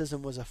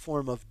Gnosticism was a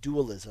form of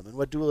dualism. And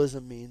what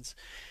dualism means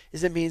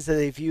is it means that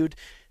they viewed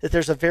that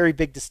there's a very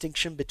big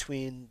distinction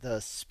between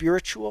the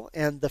spiritual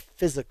and the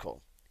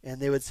physical.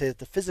 And they would say that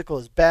the physical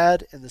is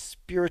bad and the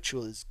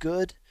spiritual is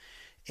good.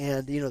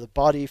 And, the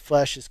body,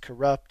 flesh is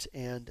corrupt.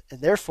 And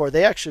therefore,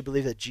 they actually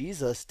believe that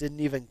Jesus didn't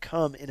even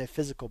come in a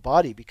physical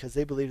body because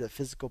they believe that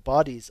physical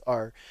bodies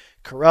are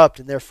corrupt.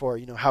 And therefore,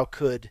 how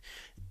could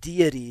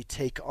deity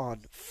take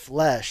on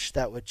flesh?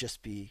 That would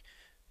just be,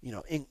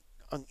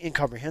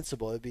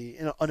 incomprehensible. It'd be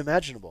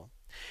unimaginable.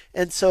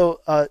 And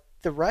so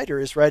the writer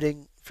is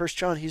writing, 1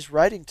 John, he's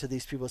writing to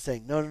these people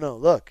saying, no,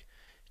 look,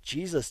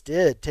 Jesus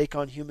did take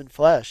on human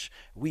flesh.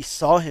 We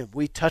saw him,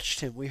 we touched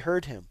him, we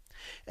heard him.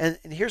 And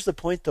here's the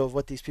point, though, of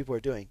what these people are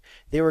doing.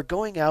 They were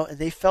going out and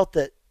they felt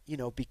that,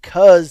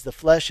 because the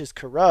flesh is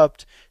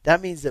corrupt,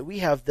 that means that we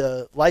have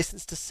the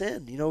license to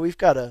sin. We've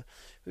got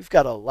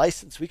a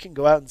license. We can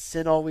go out and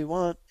sin all we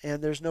want,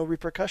 and there's no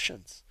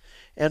repercussions.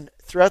 And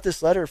throughout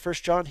this letter, 1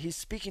 John, he's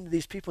speaking to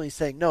these people, and he's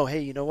saying, no, hey,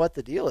 you know what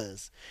the deal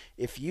is?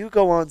 If you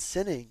go on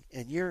sinning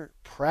and you're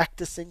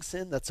practicing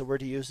sin, that's a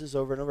word he uses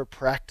over and over,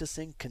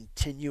 practicing,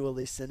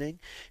 continually sinning,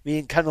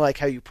 meaning kind of like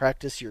how you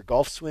practice your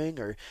golf swing,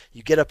 or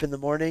you get up in the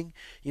morning,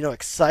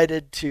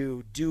 excited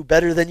to do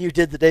better than you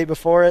did the day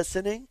before at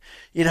sinning.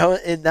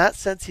 In that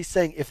sense, he's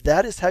saying, if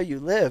that is how you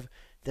live,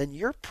 then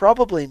you're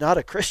probably not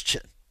a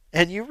Christian.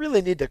 And you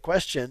really need to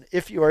question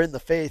if you are in the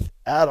faith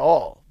at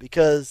all,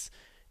 because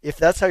if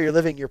that's how you're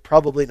living, you're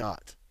probably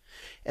not.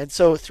 And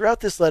so throughout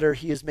this letter,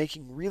 he is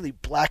making really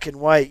black and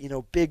white,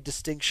 big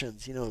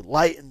distinctions,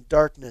 light and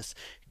darkness,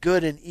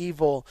 good and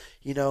evil,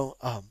 and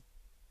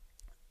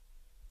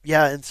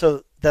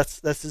so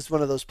this is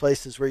one of those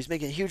places where he's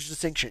making a huge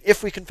distinction.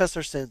 If we confess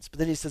our sins, but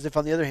then he says, if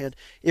on the other hand,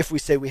 if we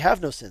say we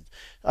have no sins.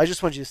 I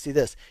just want you to see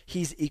this.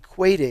 He's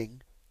equating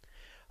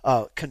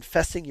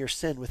confessing your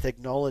sin with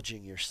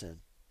acknowledging your sin.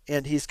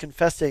 And he's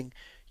confessing,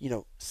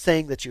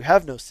 saying that you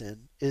have no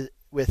sin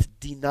with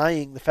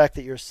denying the fact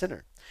that you're a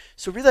sinner.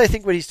 So really, I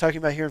think what he's talking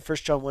about here in 1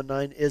 John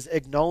 1:9 is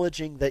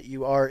acknowledging that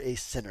you are a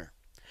sinner.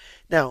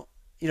 Now,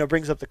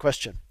 brings up the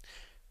question,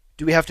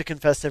 do we have to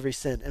confess every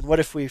sin? And what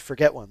if we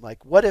forget one?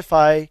 Like, what if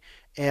I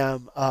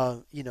am,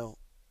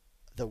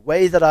 the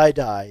way that I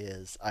die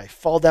is I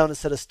fall down a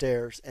set of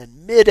stairs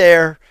and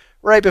midair,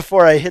 right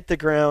before I hit the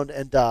ground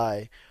and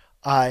die,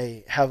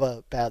 I have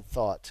a bad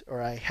thought,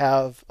 or I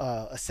have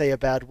say a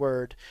bad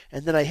word,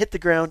 and then I hit the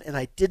ground and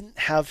I didn't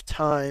have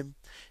time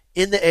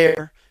in the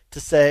air to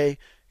say,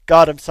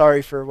 God, I'm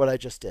sorry for what I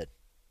just did.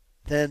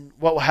 Then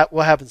what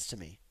happens to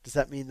me? Does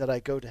that mean that I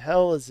go to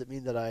hell? Does it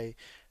mean that I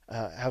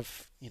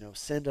have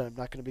sinned and I'm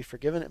not going to be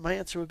forgiven? And my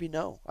answer would be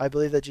no. I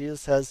believe that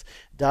Jesus has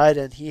died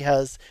and he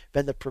has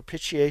been the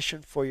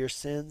propitiation for your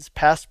sins,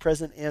 past,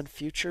 present, and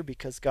future,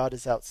 because God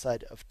is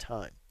outside of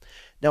time.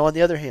 Now, on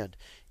the other hand,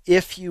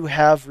 if you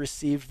have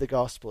received the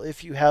gospel,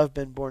 if you have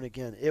been born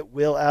again, it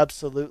will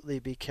absolutely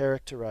be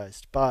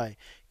characterized by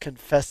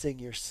confessing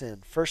your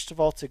sin, first of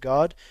all to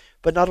God,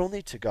 but not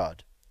only to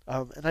God.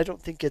 And I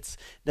don't think it's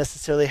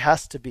necessarily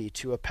has to be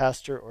to a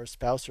pastor or a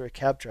spouse or a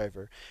cab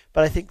driver,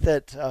 but I think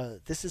that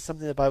this is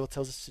something the Bible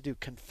tells us to do,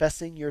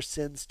 confessing your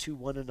sins to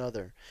one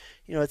another.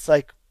 It's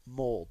like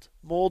mold.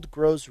 Mold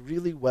grows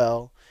really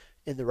well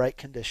in the right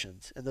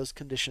conditions, and those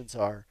conditions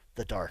are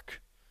the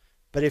dark.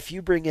 But if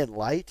you bring in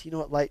light, you know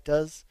what light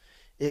does?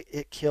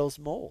 It kills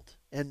mold.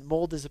 And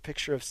mold is a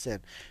picture of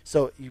sin.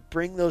 So you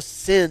bring those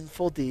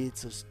sinful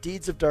deeds, those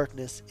deeds of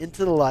darkness,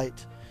 into the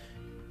light,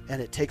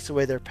 and it takes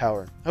away their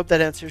power. I hope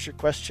that answers your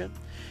question.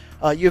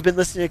 You've been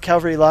listening to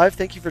Calvary Live.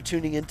 Thank you for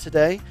tuning in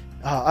today.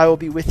 I will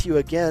be with you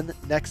again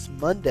next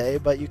Monday,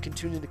 but you can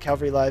tune into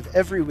Calvary Live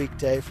every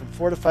weekday from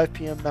 4 to 5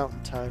 p.m.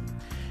 Mountain Time.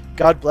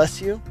 God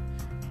bless you,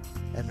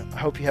 and I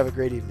hope you have a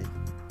great evening.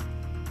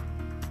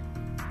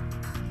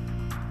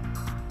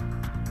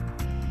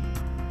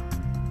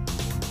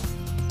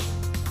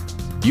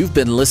 You've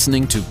been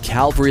listening to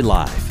Calvary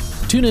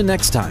Live. Tune in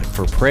next time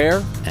for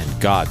prayer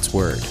and God's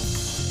Word.